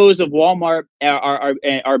CEOs of Walmart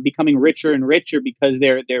are becoming richer and richer because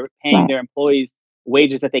they're paying their employees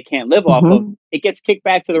wages that they can't live off of, it gets kicked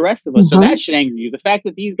back to the rest of us. So that should anger you. The fact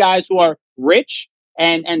that these guys who are rich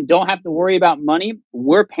and don't have to worry about money,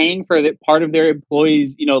 we're paying for the part of their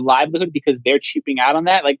employees, livelihood because they're cheaping out on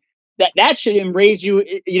that. Like that should enrage you,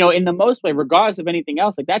 in the most way, regardless of anything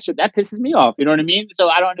else. Like that pisses me off. You know what I mean? So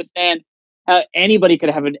I don't understand how anybody could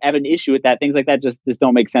have an issue with that. Things like that just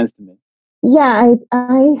don't make sense to me. Yeah,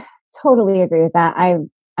 I totally agree with that.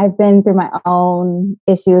 I've been through my own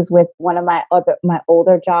issues with one of my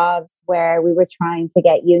older jobs where we were trying to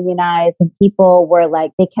get unionized, and people were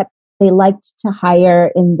like, they liked to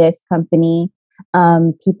hire in this company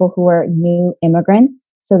people who were new immigrants.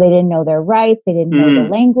 So they didn't know their rights. They didn't know the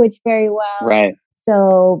language very well. Right.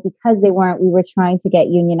 So because we were trying to get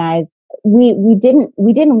unionized. We didn't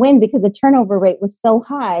win because the turnover rate was so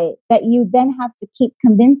high that you then have to keep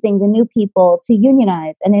convincing the new people to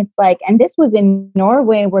unionize. And it's like, and this was in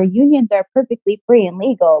Norway where unions are perfectly free and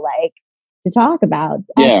legal, like to talk about.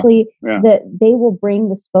 Actually, they will bring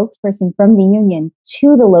the spokesperson from the union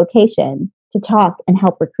to the location to talk and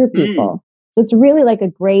help recruit people. So it's really like a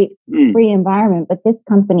great free environment. But this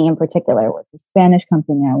company in particular was a Spanish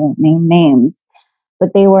company. I won't name names.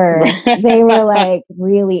 But they were like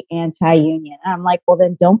really anti-union. And I'm like, well,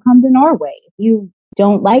 then don't come to Norway. If you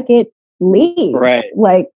don't like it, leave. Right.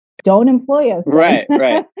 Like, don't employ us. Right.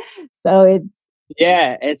 So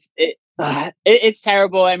it's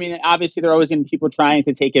terrible. I mean, obviously, there are always going to be people trying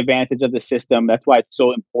to take advantage of the system. That's why it's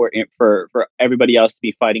so important for everybody else to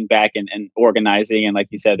be fighting back and organizing. And like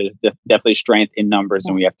you said, there's definitely strength in numbers,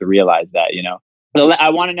 and we have to realize that, So I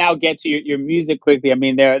want to now get to your music quickly. I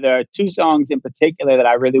mean, there are two songs in particular that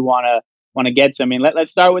I really want to get to. I mean,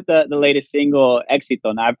 let's start with the latest single,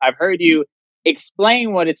 Éxito. Now, I've heard you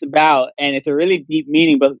explain what it's about, and it's a really deep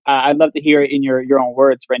meaning, but I'd love to hear it in your own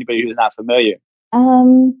words for anybody who's not familiar.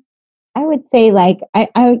 I would say like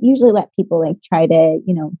I usually let people like try to,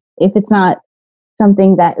 if it's not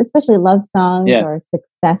something that, especially love songs or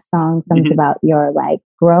success songs about your like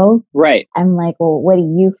growth. Right. I'm like, well, what do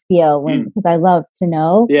you feel when, because I love to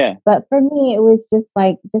know. Yeah. But for me, it was just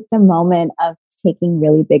a moment of taking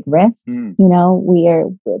really big risks.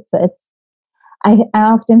 I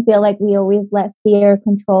often feel like we always let fear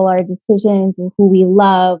control our decisions and who we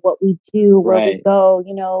love, what we do, where we go.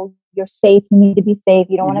 You're safe. You need to be safe.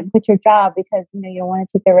 You don't want to quit your job because, you don't want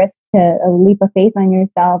to take the risk to a leap of faith on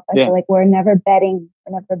yourself. I feel like we're never betting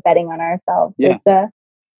on ourselves. Yeah. It's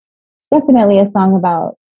definitely a song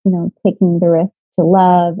about, taking the risk to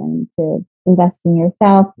love and to invest in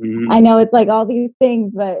yourself. I know it's like all these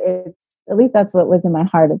things, but at least that's what was in my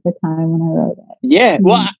heart at the time when I wrote it. Yeah.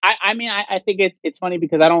 Well, I think it's funny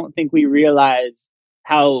because I don't think we realize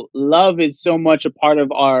how love is so much a part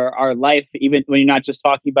of our life, even when you're not just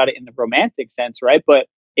talking about it in the romantic sense, right? But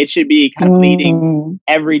it should be kind of leading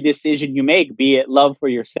every decision you make, be it love for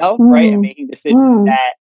yourself, right? And making decisions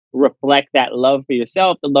that reflect that love for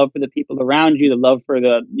yourself, the love for the people around you, the love for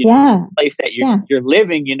the place that you're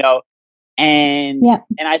living, And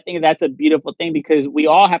I think that's a beautiful thing because we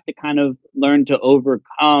all have to kind of learn to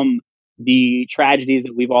overcome the tragedies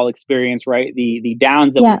that we've all experienced, right? The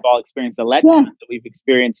downs that we've all experienced, the letdowns that we've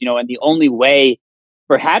experienced, and the only way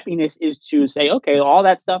for happiness is to say, okay, all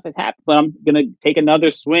that stuff has happened, but I'm going to take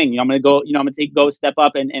another swing. I'm going to go, I'm going to go step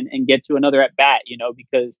up and get to another at bat,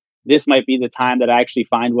 because this might be the time that I actually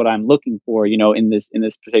find what I'm looking for, in this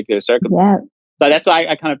particular circumstance. So that's why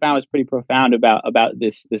I kind of found was pretty profound about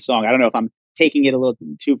this song. I don't know if I'm taking it a little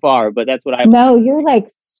too far, but that's what No, you're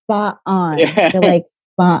like spot on. You're like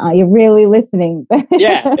spot on. You're really listening.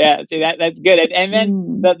 yeah. See, that's good. And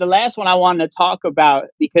then the last one I wanted to talk about,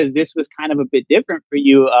 because this was kind of a bit different for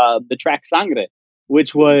you, the track Sangre,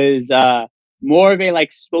 which was more of a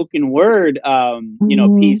like spoken word,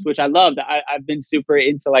 piece, which I loved. I've been super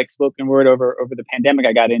into like spoken word over the pandemic.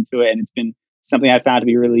 I got into it, and it's been something I found to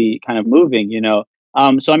be really kind of moving,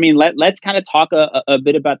 So, I mean, let's kind of talk a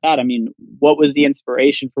bit about that. I mean, what was the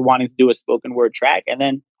inspiration for wanting to do a spoken word track? And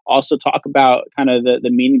then also talk about kind of the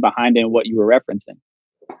meaning behind it and what you were referencing.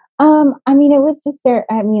 I mean, it was just there.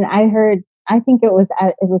 I mean, I I think it was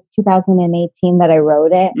 2018 that I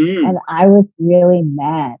wrote it, and I was really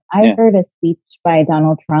mad. I heard a speech by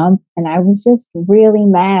Donald Trump, and I was just really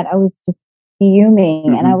mad. I was just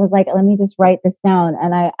fuming, and I was like, let me just write this down,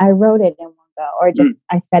 and I wrote it in one go, or just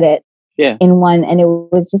I said it in one, and it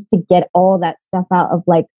was just to get all that stuff out of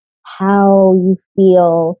like how you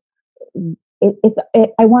feel.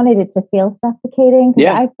 I wanted it to feel suffocating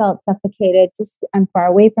because I felt suffocated. I'm far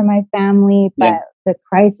away from my family, but the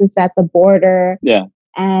crisis at the border,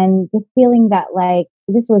 and the feeling that like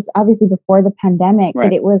this was obviously before the pandemic,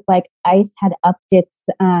 but it was like ICE had upped its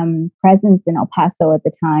presence in El Paso at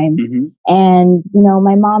the time, and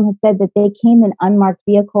my mom had said that they came in unmarked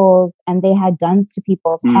vehicles and they had guns to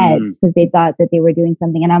people's heads because they thought that they were doing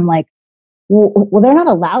something, and I'm like, well, they're not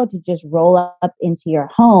allowed to just roll up into your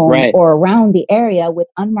home or around the area with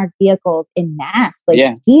unmarked vehicles in masks,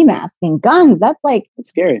 like ski masks and guns. That's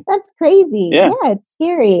scary. That's crazy. Yeah, it's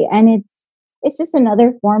scary. And it's just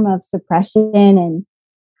another form of suppression. And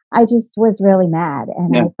I just was really mad.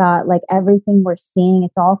 And I thought like everything we're seeing,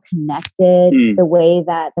 it's all connected. The way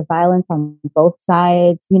that the violence on both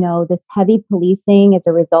sides, this heavy policing as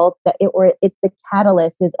a result that it's the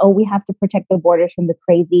catalyst is, we have to protect the borders from the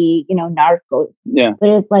crazy, narcos. Yeah. But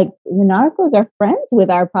it's like the narcos are friends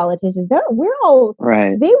with our politicians. We're all,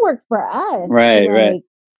 they work for us. Right. Like, right.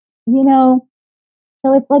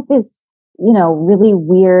 So it's like this, really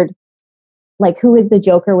weird, like who is the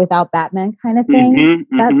Joker without Batman kind of thing.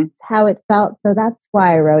 That's how it felt. So that's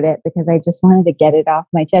why I wrote it, because I just wanted to get it off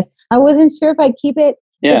my chest. I wasn't sure if I'd keep it,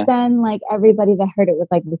 but then like everybody that heard it was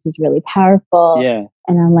like, this is really powerful. Yeah.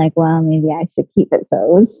 And I'm like, well, maybe I should keep it.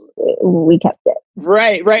 So we kept it.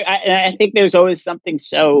 Right. I think there's always something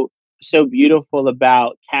so beautiful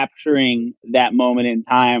about capturing that moment in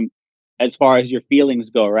time as far as your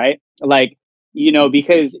feelings go, right? Like,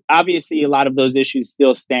 because obviously a lot of those issues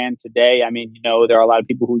still stand today. I mean, there are a lot of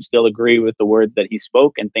people who still agree with the words that he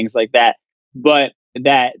spoke and things like that. But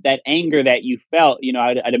that anger that you felt,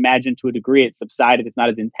 I'd imagine to a degree it subsided. It's not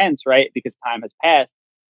as intense, right? Because time has passed.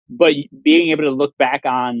 But being able to look back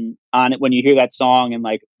on it when you hear that song and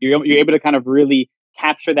like you're able to kind of really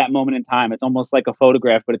capture that moment in time. It's almost like a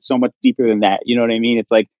photograph, but it's so much deeper than that. You know what I mean?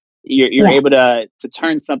 It's like you're able to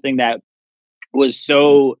turn something that was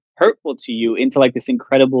so hurtful to you into like this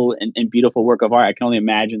incredible and beautiful work of art. I can only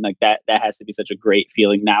imagine like that has to be such a great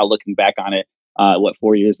feeling now looking back on it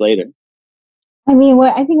 4 years later. I mean,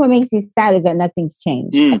 what makes me sad is that nothing's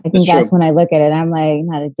changed. I think that's when I look at it, I'm like,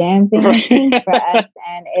 not a damn thing has changed for us,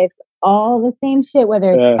 and it's all the same shit,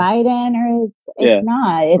 whether it's Biden or it's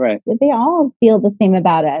not. They all feel the same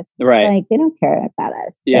about us. Right. Like they don't care about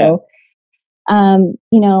us. Yeah.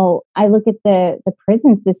 So I look at the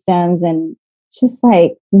prison systems and just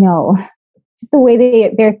like, just the way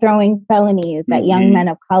they're throwing felonies at young men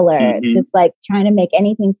of color, just like trying to make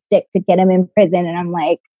anything stick to get them in prison. And I'm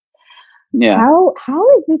like, how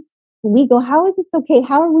is this legal? How is this okay?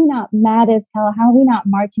 How are we not mad as hell? How are we not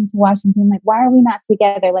marching to Washington? Like, why are we not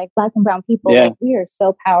together? Like Black and brown people, like we are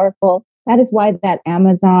so powerful. That is why that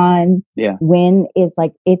Amazon win is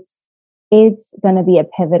like, it's going to be a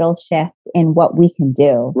pivotal shift in what we can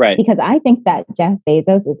do. Right. Because I think that Jeff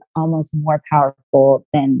Bezos is almost more powerful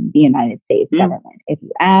than the United States government. If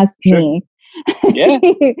you ask me,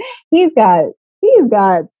 he's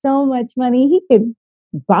got so much money. He could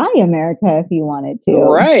buy America if he wanted to.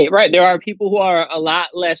 Right. There are people who are a lot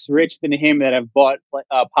less rich than him that have bought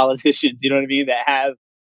politicians, you know what I mean? That have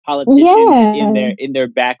politicians in their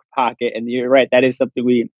back pocket. And you're right. That is something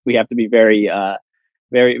we have to be very,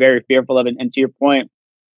 very, very fearful of. And to your point,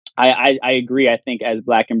 I agree. I think as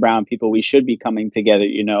Black and brown people, we should be coming together,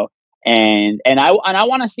 and I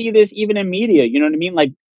want to see this even in media. You know what I mean?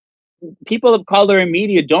 Like people of color in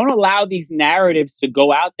media, don't allow these narratives to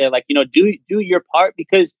go out there. Like, do your part,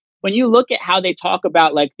 because when you look at how they talk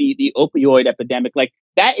about like the opioid epidemic, like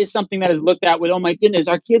that is something that is looked at with, oh my goodness,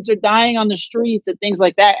 our kids are dying on the streets and things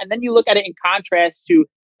like that. And then you look at it in contrast to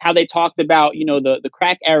how they talked about, the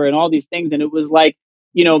crack era and all these things. And it was like,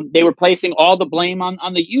 they were placing all the blame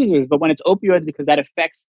on the users. But when it's opioids, because that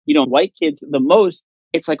affects, white kids the most,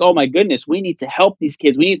 it's like, oh my goodness, we need to help these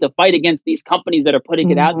kids. We need to fight against these companies that are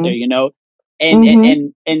putting it out there,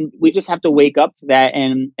 and we just have to wake up to that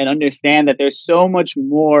and understand that there's so much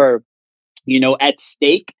more, at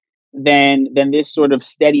stake than this sort of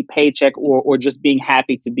steady paycheck or just being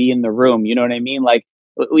happy to be in the room. You know what I mean? Like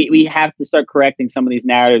we have to start correcting some of these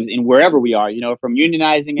narratives in wherever we are, from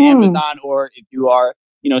unionizing Amazon, or if you are,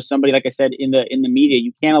 somebody, like I said, in the media,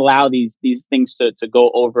 you can't allow these things to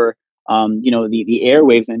go over, the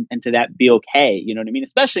airwaves and to that be okay. You know what I mean?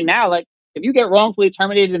 Especially now, like if you get wrongfully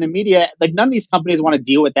terminated in the media, like none of these companies want to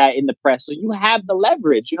deal with that in the press. So you have the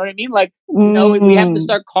leverage. You know what I mean? Like, we have to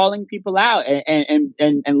start calling people out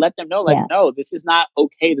and let them know, like, no, this is not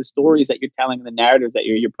okay. The stories that you're telling, the narratives that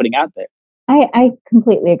you're putting out there. I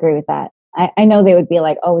completely agree with that. I know they would be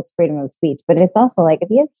like, oh, it's freedom of speech, but it's also like, if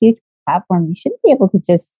you have a huge platform, you shouldn't be able to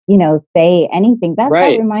just, say anything. That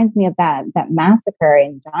reminds me of that massacre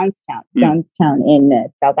in Jonestown in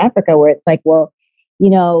South Africa, where it's like, well,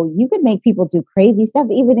 you could make people do crazy stuff.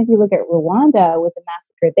 Even if you look at Rwanda with the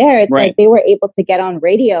massacre there, it's like they were able to get on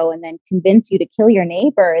radio and then convince you to kill your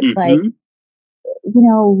neighbor. It's like,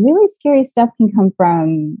 really scary stuff can come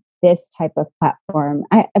from this type of platform.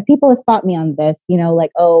 People have fought me on this,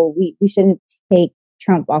 like, oh, we shouldn't take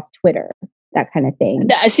Trump off Twitter, that kind of thing.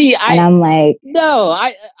 And I'm like, no,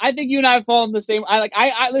 I think you and I fall in the same.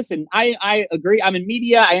 Listen, I agree. I'm in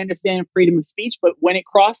media. I understand freedom of speech, but when it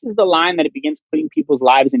crosses the line that it begins putting people's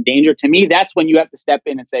lives in danger, to me, that's when you have to step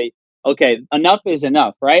in and say, okay, enough is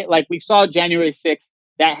enough, right? Like we saw January 6th,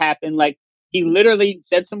 that happened. Like he literally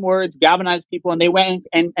said some words, galvanized people, and they went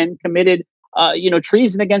and committed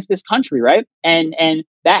treason against this country, right? And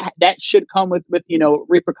that should come with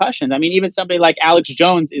repercussions. I mean, even somebody like Alex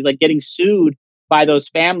Jones is like getting sued by those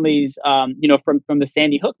families, from the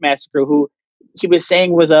Sandy Hook massacre, who he was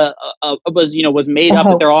saying was made up,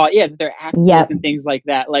 that they're all they're actors and things like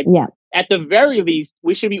that. Like at the very least,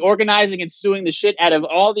 we should be organizing and suing the shit out of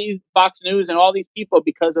all these Fox News and all these people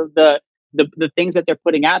because of the things that they're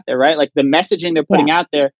putting out there, right? Like the messaging they're putting out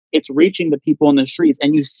there, it's reaching the people in the streets.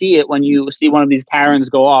 And you see it when you see one of these Karens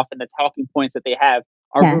go off, and the talking points that they have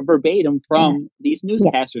are verbatim from these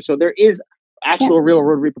newscasters. So there is actual real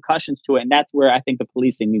world repercussions to it. And that's where I think the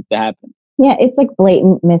policing needs to happen. Yeah, it's like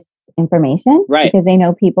blatant misinformation, right? Because they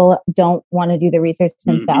know people don't want to do the research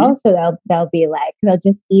themselves. So they'll be like, they'll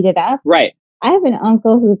just eat it up. Right. I have an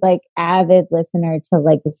uncle who's like avid listener to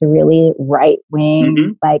like this really right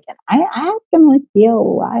wing, like, and I asked him like, yo,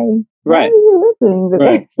 why are you listening to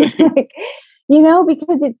this? Like,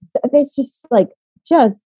 because it's just like,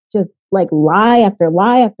 just like lie after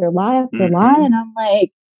lie after lie after lie. And I'm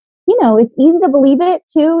like, it's easy to believe it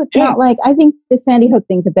too. It's not like, I think the Sandy Hook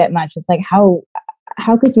thing's a bit much. It's like, how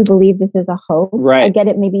could you believe this is a hoax? Right. I get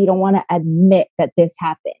it. Maybe you don't want to admit that this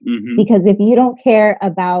happened because if you don't care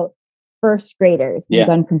about first graders and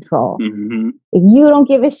gun control, if you don't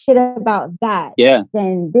give a shit about that,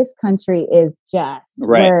 then this country is just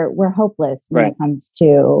we're hopeless when it comes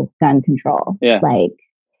to gun control. Like,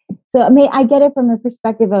 so I mean, I get it from the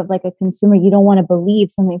perspective of like a consumer. You don't want to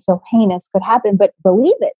believe something so heinous could happen, but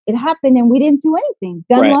believe it. It happened and we didn't do anything.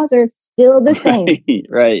 Gun laws are still the same.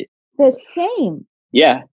 Right. The same.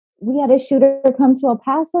 Yeah. We had a shooter come to El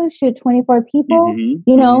Paso, shoot 24 people.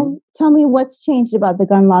 Tell me what's changed about the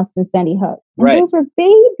gun laws in Sandy Hook. And those were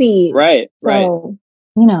babies. Right. So,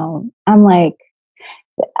 I'm like,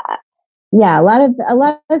 a lot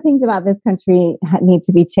of things about this country need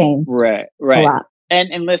to be changed. Right. A lot.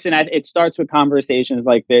 And listen, it starts with conversations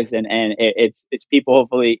like this, and it's people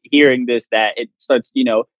hopefully hearing this, that it starts,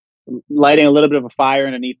 lighting a little bit of a fire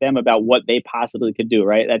underneath them about what they possibly could do,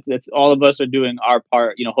 right? That's all of us are doing our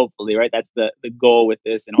part, hopefully, right? That's the goal with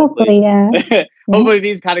this, and hopefully hopefully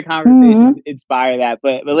these kind of conversations inspire that.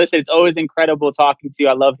 But listen, it's always incredible talking to you.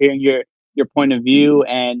 I love hearing your point of view,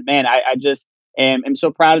 and man, I just am so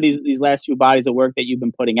proud of these last few bodies of work that you've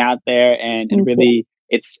been putting out there, and really.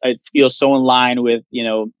 It feels so in line with,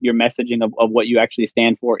 your messaging of what you actually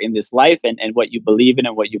stand for in this life, and what you believe in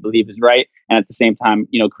and what you believe is right. And at the same time,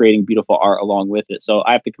 creating beautiful art along with it. So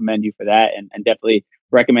I have to commend you for that, and definitely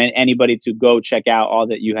recommend anybody to go check out all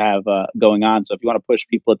that you have going on. So if you want to push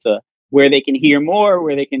people to where they can hear more,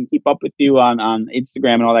 where they can keep up with you on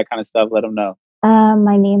Instagram and all that kind of stuff, let them know.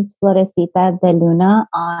 My name's Florecita de Luna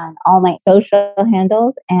on all my social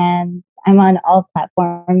handles, and I'm on all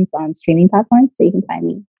platforms, on streaming platforms, so you can find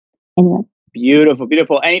me anywhere. Beautiful,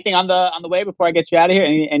 beautiful. Anything on the way before I get you out of here?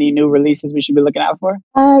 Any new releases we should be looking out for?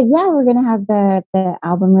 We're gonna have the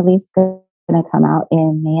album release gonna come out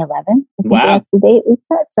in May 11th. Wow, that's the date we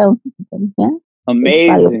set. So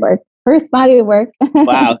amazing. First body of work.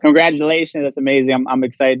 Wow, congratulations! That's amazing. I'm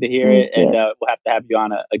excited to hear it, and we'll have to have you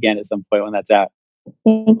on again at some point when that's out.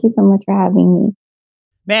 Thank you so much for having me.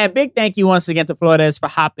 Man, big thank you once again to Flores for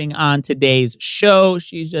hopping on today's show.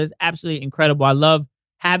 She's just absolutely incredible. I love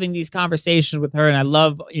having these conversations with her, and I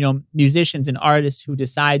love, musicians and artists who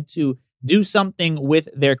decide to do something with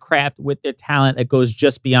their craft, with their talent that goes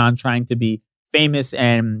just beyond trying to be famous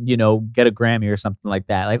and, get a Grammy or something like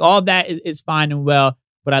that. Like all of that is fine and well,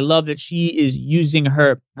 but I love that she is using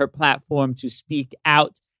her platform to speak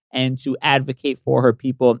out and to advocate for her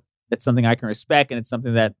people. That's something I can respect, and it's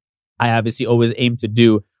something that I obviously always aim to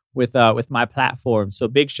do with my platform. So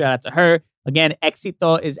big shout out to her. Again,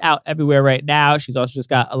 Éxito is out everywhere right now. She's also just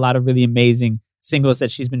got a lot of really amazing singles that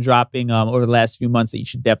she's been dropping over the last few months that you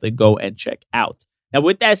should definitely go and check out. Now,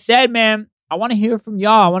 with that said, man, I want to hear from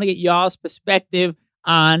y'all. I want to get y'all's perspective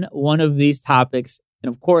on one of these topics.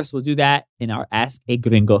 And of course, we'll do that in our Ask a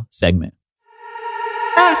Gringo segment.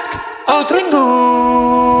 Ask a Gringo.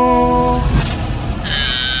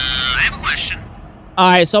 I have a question. All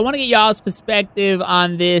right, so I want to get y'all's perspective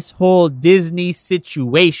on this whole Disney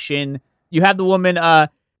situation. You have the woman,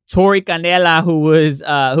 Tori Canela, who was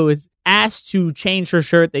asked to change her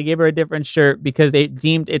shirt. They gave her a different shirt because they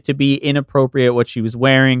deemed it to be inappropriate what she was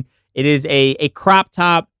wearing. It is a crop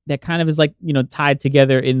top that kind of is like, tied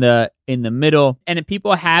together in the middle. And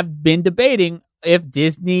people have been debating if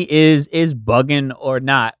Disney is bugging or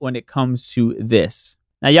not when it comes to this.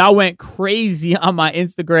 Now, y'all went crazy on my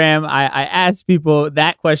Instagram. I asked people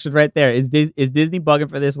that question right there. Is Disney bugging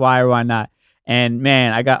for this? Why or why not? And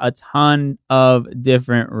man, I got a ton of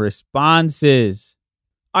different responses.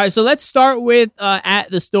 All right, so let's start with at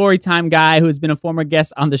the Storytime guy, who has been a former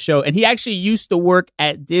guest on the show. And he actually used to work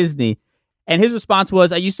at Disney. And his response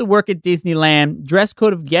was, I used to work at Disneyland. Dress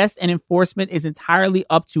code of guests and enforcement is entirely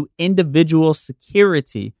up to individual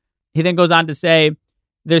security. He then goes on to say,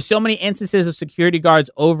 there's so many instances of security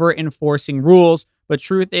guards over enforcing rules, but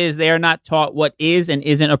truth is they are not taught what is and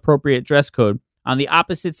isn't appropriate dress code. On the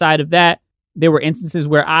opposite side of that, there were instances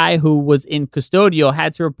where I, who was in custodial,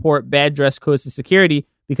 had to report bad dress codes to security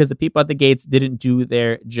because the people at the gates didn't do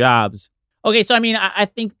their jobs. Okay, so I mean, I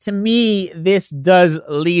think to me, this does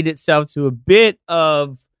lead itself to a bit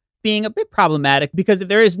of being a bit problematic, because if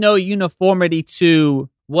there is no uniformity to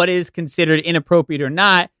what is considered inappropriate or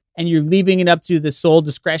not, and you're leaving it up to the sole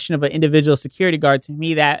discretion of an individual security guard, to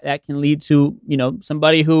me, that can lead to,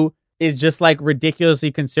 somebody who is just like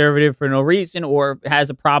ridiculously conservative for no reason, or has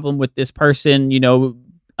a problem with this person,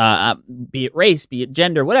 be it race, be it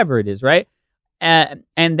gender, whatever it is, right? And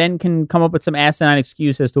then can come up with some asinine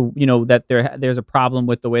excuse as to, that there's a problem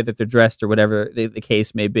with the way that they're dressed or whatever the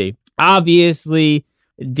case may be. Obviously,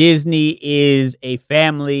 Disney is a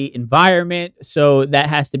family environment, so that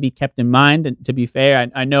has to be kept in mind. And to be fair,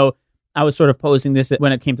 I know I was sort of posing this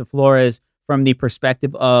when it came to Flores from the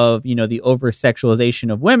perspective of, the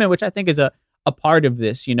over-sexualization of women, which I think is a part of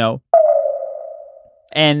this,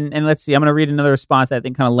 And let's see, I'm going to read another response that I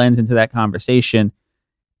think kind of lends into that conversation.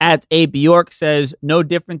 At A. Bjork says, no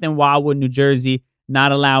different than Wildwood, New Jersey,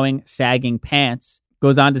 not allowing sagging pants.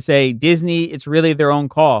 Goes on to say, Disney, it's really their own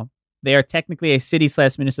call. They are technically a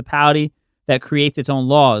city/municipality that creates its own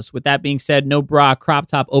laws. With that being said, no bra, crop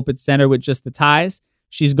top, open center with just the ties.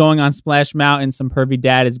 She's going on Splash Mountain. Some pervy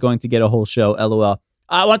dad is going to get a whole show. LOL.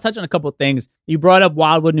 I want to touch on a couple of things. You brought up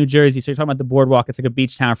Wildwood, New Jersey. So you're talking about the boardwalk. It's like a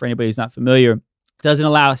beach town for anybody who's not familiar. Doesn't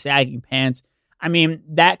allow sagging pants. I mean,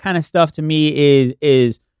 that kind of stuff to me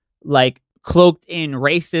is like cloaked in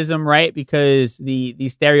racism, right? Because the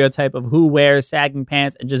stereotype of who wears sagging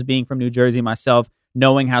pants, and just being from New Jersey myself,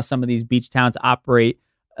 knowing how some of these beach towns operate,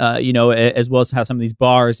 as well as how some of these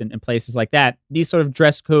bars and places like that, these sort of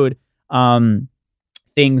dress code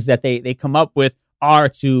things that they come up with are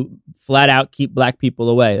to flat out keep black people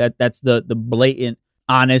away. That's the blatant,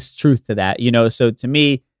 honest truth to that, So to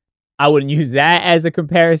me, I wouldn't use that as a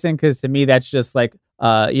comparison, because to me that's just like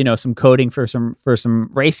some coding for some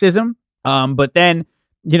racism. But then,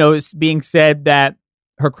 it's being said that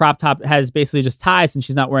her crop top has basically just ties and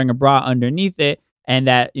she's not wearing a bra underneath it, and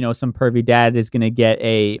that, some pervy dad is going to get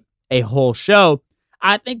a whole show.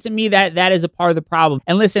 I think to me that is a part of the problem.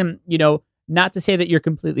 And listen, not to say that you're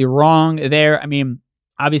completely wrong there. I mean,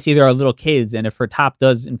 obviously there are little kids, and if her top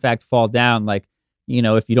does in fact fall down, like,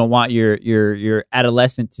 if you don't want your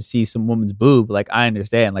adolescent to see some woman's boob, like, I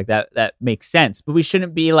understand, like that makes sense. But we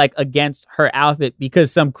shouldn't be like against her outfit because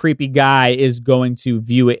some creepy guy is going to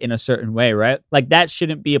view it in a certain way, right? Like, that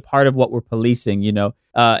shouldn't be a part of what we're policing,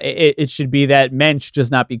 It should be that men should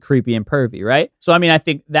just not be creepy and pervy, right? So, I mean, I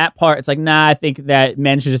think that part, it's like, I think that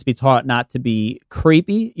men should just be taught not to be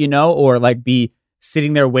creepy, or like be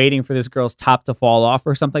sitting there waiting for this girl's top to fall off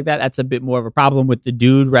or something like that. That's a bit more of a problem with the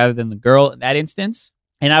dude rather than the girl in that instance.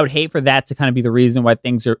 And I would hate for that to kind of be the reason why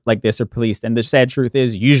things are like this are policed. And the sad truth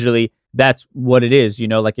is, usually that's what it is.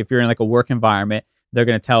 Like if you're in like a work environment, they're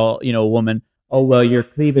going to tell, a woman, oh, well, your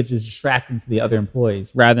cleavage is distracting to the other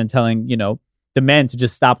employees, rather than telling, the men to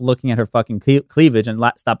just stop looking at her fucking cleavage and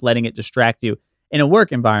stop letting it distract you in a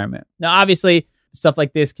work environment. Now, obviously, stuff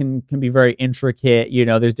like this can be very intricate.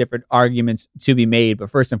 There's different arguments to be made. But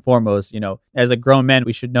first and foremost, as a grown men,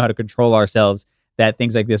 we should know how to control ourselves, that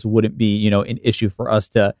things like this wouldn't be, an issue for us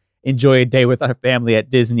to enjoy a day with our family at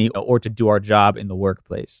Disney or to do our job in the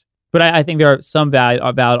workplace. But I think there are some valid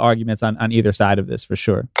arguments on either side of this for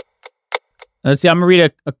sure. Let's see. I'm going to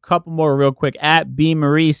read a couple more real quick. At B.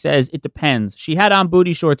 Marie says, it depends. She had on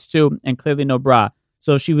booty shorts too and clearly no bra.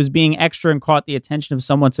 So if she was being extra and caught the attention of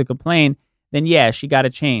someone to complain, then yeah, she got to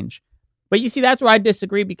change. But you see, that's where I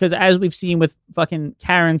disagree because as we've seen with fucking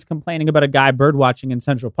Karens complaining about a guy bird watching in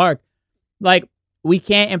Central Park, like we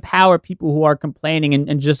can't empower people who are complaining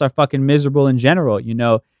and just are fucking miserable in general, you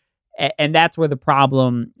know? And that's where the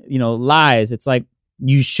problem, you know, lies. It's like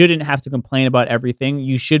you shouldn't have to complain about everything.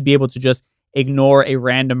 You should be able to just ignore a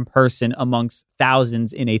random person amongst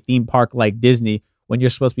thousands in a theme park like Disney when you're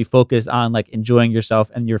supposed to be focused on like enjoying yourself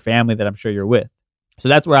and your family that I'm sure you're with. So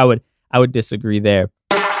that's where I would disagree there.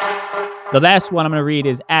 The last one I'm going to read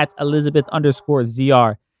is at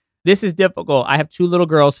Elizabeth_ZR. This is difficult. I have 2 little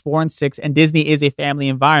girls, 4 and 6, and Disney is a family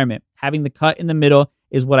environment. Having the cut in the middle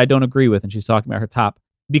is what I don't agree with. And she's talking about her top.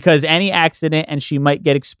 Because any accident and she might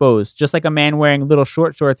get exposed, just like a man wearing little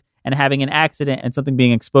short shorts and having an accident and something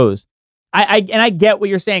being exposed. I get what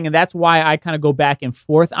you're saying, and that's why I kind of go back and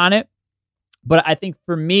forth on it. But I think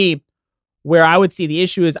for me, where I would see the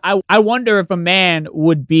issue is I wonder if a man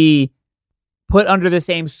would be put under the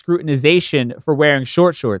same scrutinization for wearing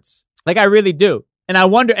short shorts. Like I really do. And I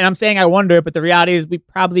wonder, and I'm saying I wonder, but the reality is he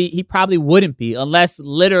probably wouldn't be unless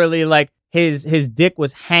literally like his dick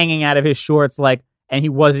was hanging out of his shorts like and he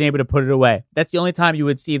wasn't able to put it away. That's the only time you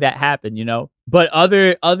would see that happen, you know? But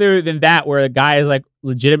other than that, where a guy is like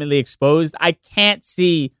legitimately exposed, I can't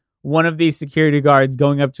see one of these security guards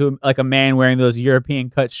going up to like a man wearing those European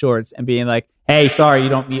cut shorts and being like, hey, sorry, you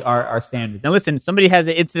don't meet our standards. Now listen, somebody has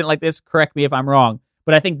an incident like this, correct me if I'm wrong,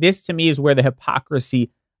 but I think this to me is where the hypocrisy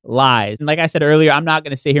lies. And like I said earlier, I'm not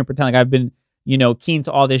going to sit here and pretend like I've been, you know, keen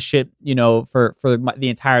to all this shit, you know, for the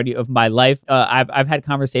entirety of my life. I've had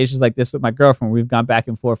conversations like this with my girlfriend. We've gone back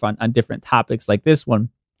and forth on different topics like this one.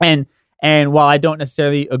 And while I don't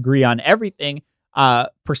necessarily agree on everything,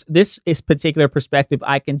 this is particular perspective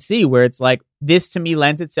I can see where it's like, this to me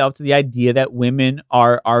lends itself to the idea that women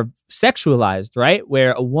are sexualized, right?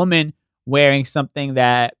 Where a woman wearing something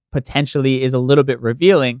that potentially is a little bit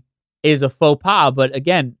revealing is a faux pas. But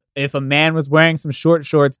again, if a man was wearing some short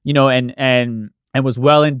shorts, you know, and was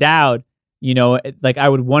well endowed, you know, like I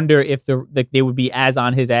would wonder if they would be as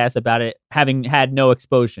on his ass about it, having had no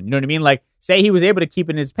exposure. You know what I mean? Like, say he was able to keep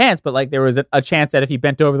it in his pants, but like there was a chance that if he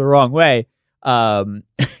bent over the wrong way,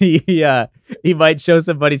 he might show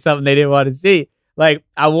somebody something they didn't want to see. Like,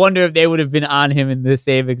 I wonder if they would have been on him in the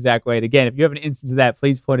same exact way. And again, if you have an instance of that,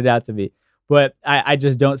 please point it out to me. But I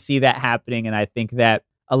just don't see that happening, and I think that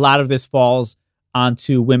a lot of this falls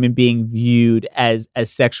onto women being viewed as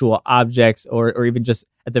sexual objects or even just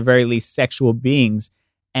at the very least sexual beings,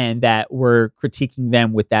 and that we're critiquing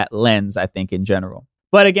them with that lens, I think, in general.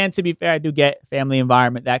 But again, to be fair, I do get family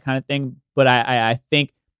environment, that kind of thing. But I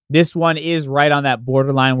think this one is right on that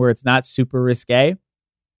borderline where it's not super risque.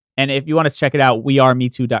 And if you want to check it out,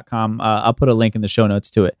 wearemetoo.com. I'll put a link in the show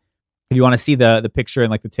notes to it if you want to see the picture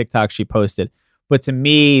and like the TikTok she posted. But to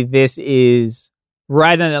me, this is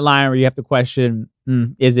right on the line where you have to question,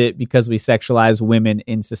 is it because we sexualize women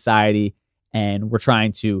in society and we're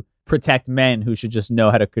trying to protect men who should just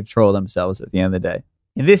know how to control themselves at the end of the day?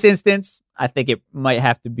 In this instance, I think it might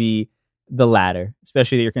have to be the latter,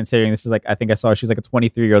 especially that you're considering this is like, I think I saw she's like a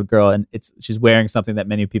 23-year-old girl and she's wearing something that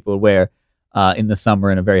many people would wear in the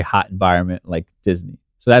summer in a very hot environment like Disney.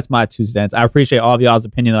 So that's my 2 cents. I appreciate all of y'all's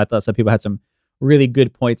opinion, though. I thought some people had some really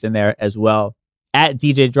good points in there as well. At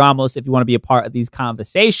DJ Dramos, if you want to be a part of these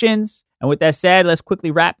conversations. And with that said, let's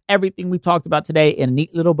quickly wrap everything we talked about today in a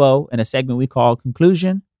neat little bow in a segment we call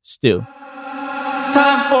Conclusion Stew.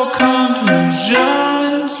 Time for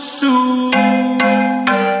Conclusion Stew.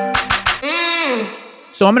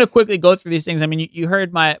 So I'm going to quickly go through these things. I mean, you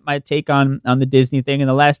heard my take on the Disney thing. And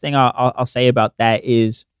the last thing I'll say about that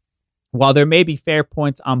is, while there may be fair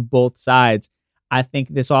points on both sides, I think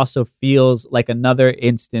this also feels like another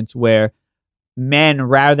instance where men,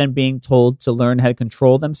 rather than being told to learn how to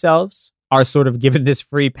control themselves, are sort of given this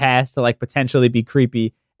free pass to like potentially be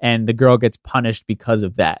creepy, and the girl gets punished because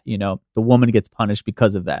of that. You know, the woman gets punished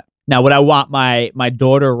because of that. Now, would I want my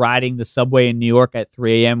daughter riding the subway in New York at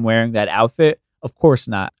 3 a.m. wearing that outfit? Of course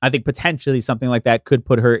not. I think potentially something like that could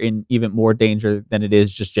put her in even more danger than it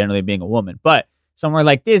is just generally being a woman. But somewhere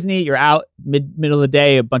like Disney, you're out middle of the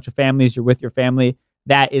day, a bunch of families, you're with your family.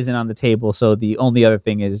 That isn't on the table. So the only other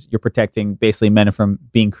thing is you're protecting basically men from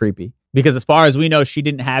being creepy. Because as far as we know, she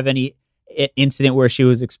didn't have any incident where she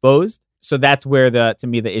was exposed. So that's where to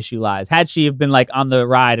me the issue lies. Had she have been like on the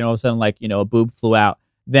ride and all of a sudden like, you know, a boob flew out,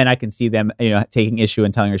 then I can see them, taking issue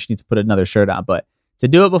and telling her she needs to put another shirt on. But to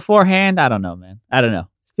do it beforehand, I don't know, man. I don't know.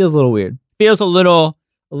 It feels a little weird. Feels a little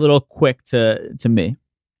quick to me.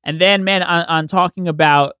 And then, man, on talking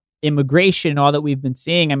about immigration, all that we've been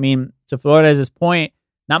seeing, I mean, to Flores' point,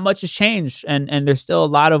 not much has changed, and there's still a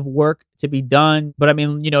lot of work to be done. But I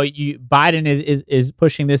mean, Biden is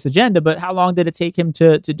pushing this agenda, but how long did it take him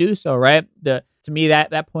to do so, right? To me,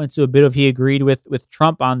 that points to a bit of he agreed with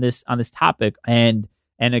Trump on this topic, and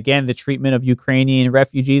again, the treatment of Ukrainian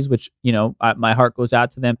refugees, which my heart goes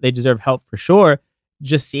out to them. They deserve help for sure.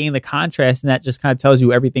 Just seeing the contrast, and that just kind of tells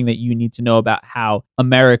you everything that you need to know about how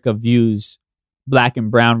America views Black and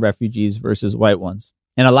brown refugees versus white ones.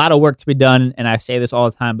 And a lot of work to be done. And I say this all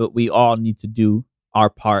the time, but we all need to do our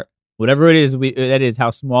part. Whatever it is, that is, how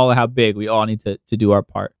small or how big, we all need to do our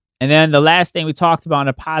part. And then the last thing we talked about on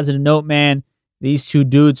a positive note, man, these two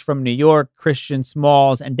dudes from New York, Christian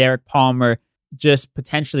Smalls and Derek Palmer, just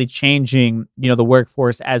potentially changing, the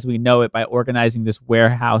workforce as we know it by organizing this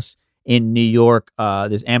warehouse in New York,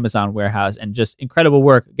 this Amazon warehouse, and just incredible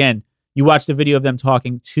work. Again, you watch the video of them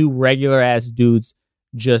talking, two regular ass dudes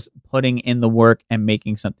just putting in the work and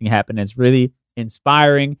making something happen. It's really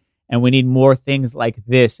inspiring, and we need more things like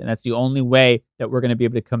this. And that's the only way that we're going to be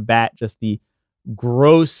able to combat just the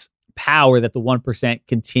gross power that the 1%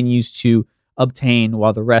 continues to obtain,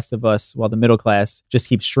 while the rest of us, while the middle class just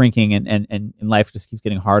keeps shrinking and life just keeps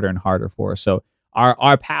getting harder and harder for us. So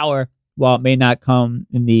our power, while it may not come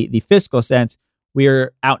in the fiscal sense,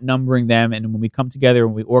 we're outnumbering them. And when we come together,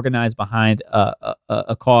 when we organize behind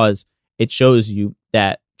a cause, it shows you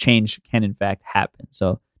that change can in fact happen.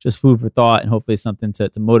 So just food for thought, and hopefully something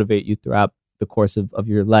to motivate you throughout the course of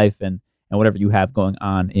your life and whatever you have going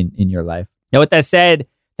on in your life. Now, with that said,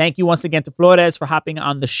 thank you once again to Flores for hopping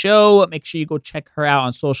on the show. Make sure you go check her out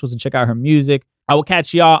on socials and check out her music. I will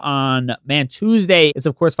catch y'all on Tuesday. It's,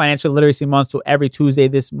 of course, Financial Literacy Month, so every Tuesday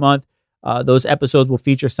this month, those episodes will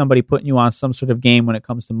feature somebody putting you on some sort of game when it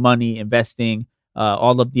comes to money, investing,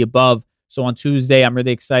 all of the above. So on Tuesday, I'm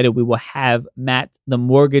really excited. We will have Matt, the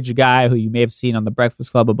mortgage guy, who you may have seen on The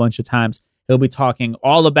Breakfast Club a bunch of times. He'll be talking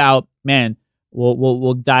all about,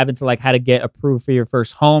 we'll dive into like how to get approved for your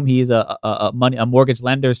first home. He's a mortgage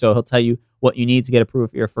lender, so he'll tell you what you need to get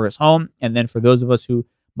approved for your first home. And then for those of us who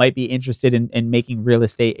might be interested in making real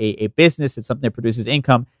estate a business, it's something that produces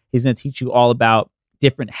income, he's going to teach you all about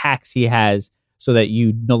different hacks he has so that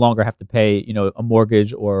you no longer have to pay, a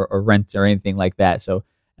mortgage or rent or anything like that. So,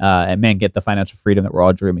 and get the financial freedom that we're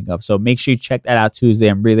all dreaming of. So make sure you check that out Tuesday.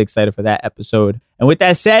 I'm really excited for that episode. And with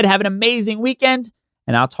that said, have an amazing weekend,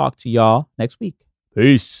 and I'll talk to y'all next week.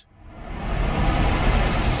 Peace.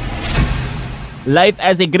 Life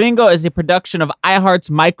as a Gringo is a production of iHeart's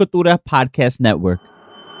My Cultura podcast network.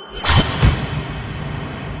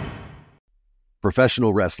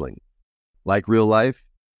 Professional wrestling, like real life,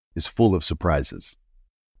 is full of surprises.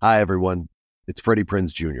 Hi, everyone. It's Freddie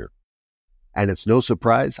Prinze Jr. And it's no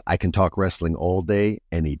surprise I can talk wrestling all day,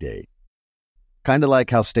 any day. Kind of like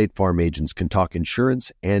how State Farm agents can talk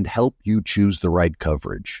insurance and help you choose the right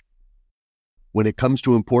coverage. When it comes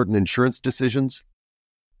to important insurance decisions,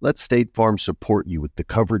 let State Farm support you with the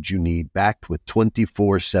coverage you need, backed with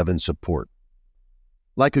 24/7 support.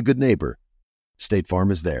 Like a good neighbor, State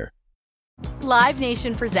Farm is there. Live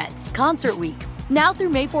Nation presents Concert Week. Now through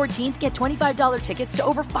May 14th, get $25 tickets to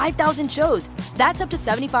over 5,000 shows. That's up to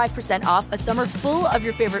 75% off a summer full of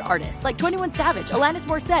your favorite artists like 21 Savage, Alanis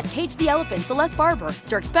Morissette, Cage the Elephant, Celeste Barber,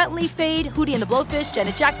 Dierks Bentley, Fade, Hootie and the Blowfish,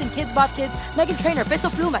 Janet Jackson, Kidz Bop Kids, Meghan Trainor, Peso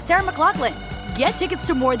Pluma, Sarah McLachlan. Get tickets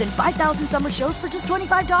to more than 5,000 summer shows for just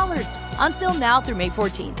 $25. Until now through May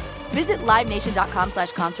 14th. Visit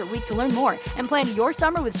LiveNation.com/Concert Week to learn more and plan your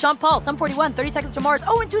summer with Sean Paul, Sum 41, 30 Seconds to Mars,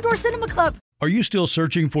 and Two Door Cinema Club. Are you still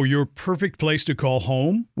searching for your perfect place to call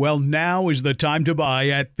home? Well, now is the time to buy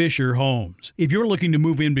at Fisher Homes. If you're looking to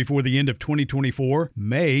move in before the end of 2024,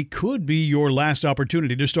 May could be your last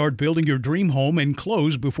opportunity to start building your dream home and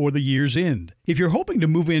close before the year's end. If you're hoping to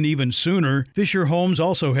move in even sooner, Fisher Homes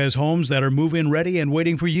also has homes that are move-in ready and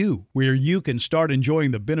waiting for you, where you can start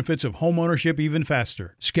enjoying the benefits of homeownership even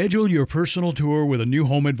faster. Schedule your personal tour with a new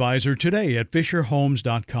home advisor today at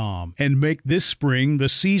FisherHomes.com and make this spring the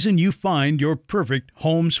season you find your perfect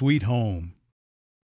home sweet home.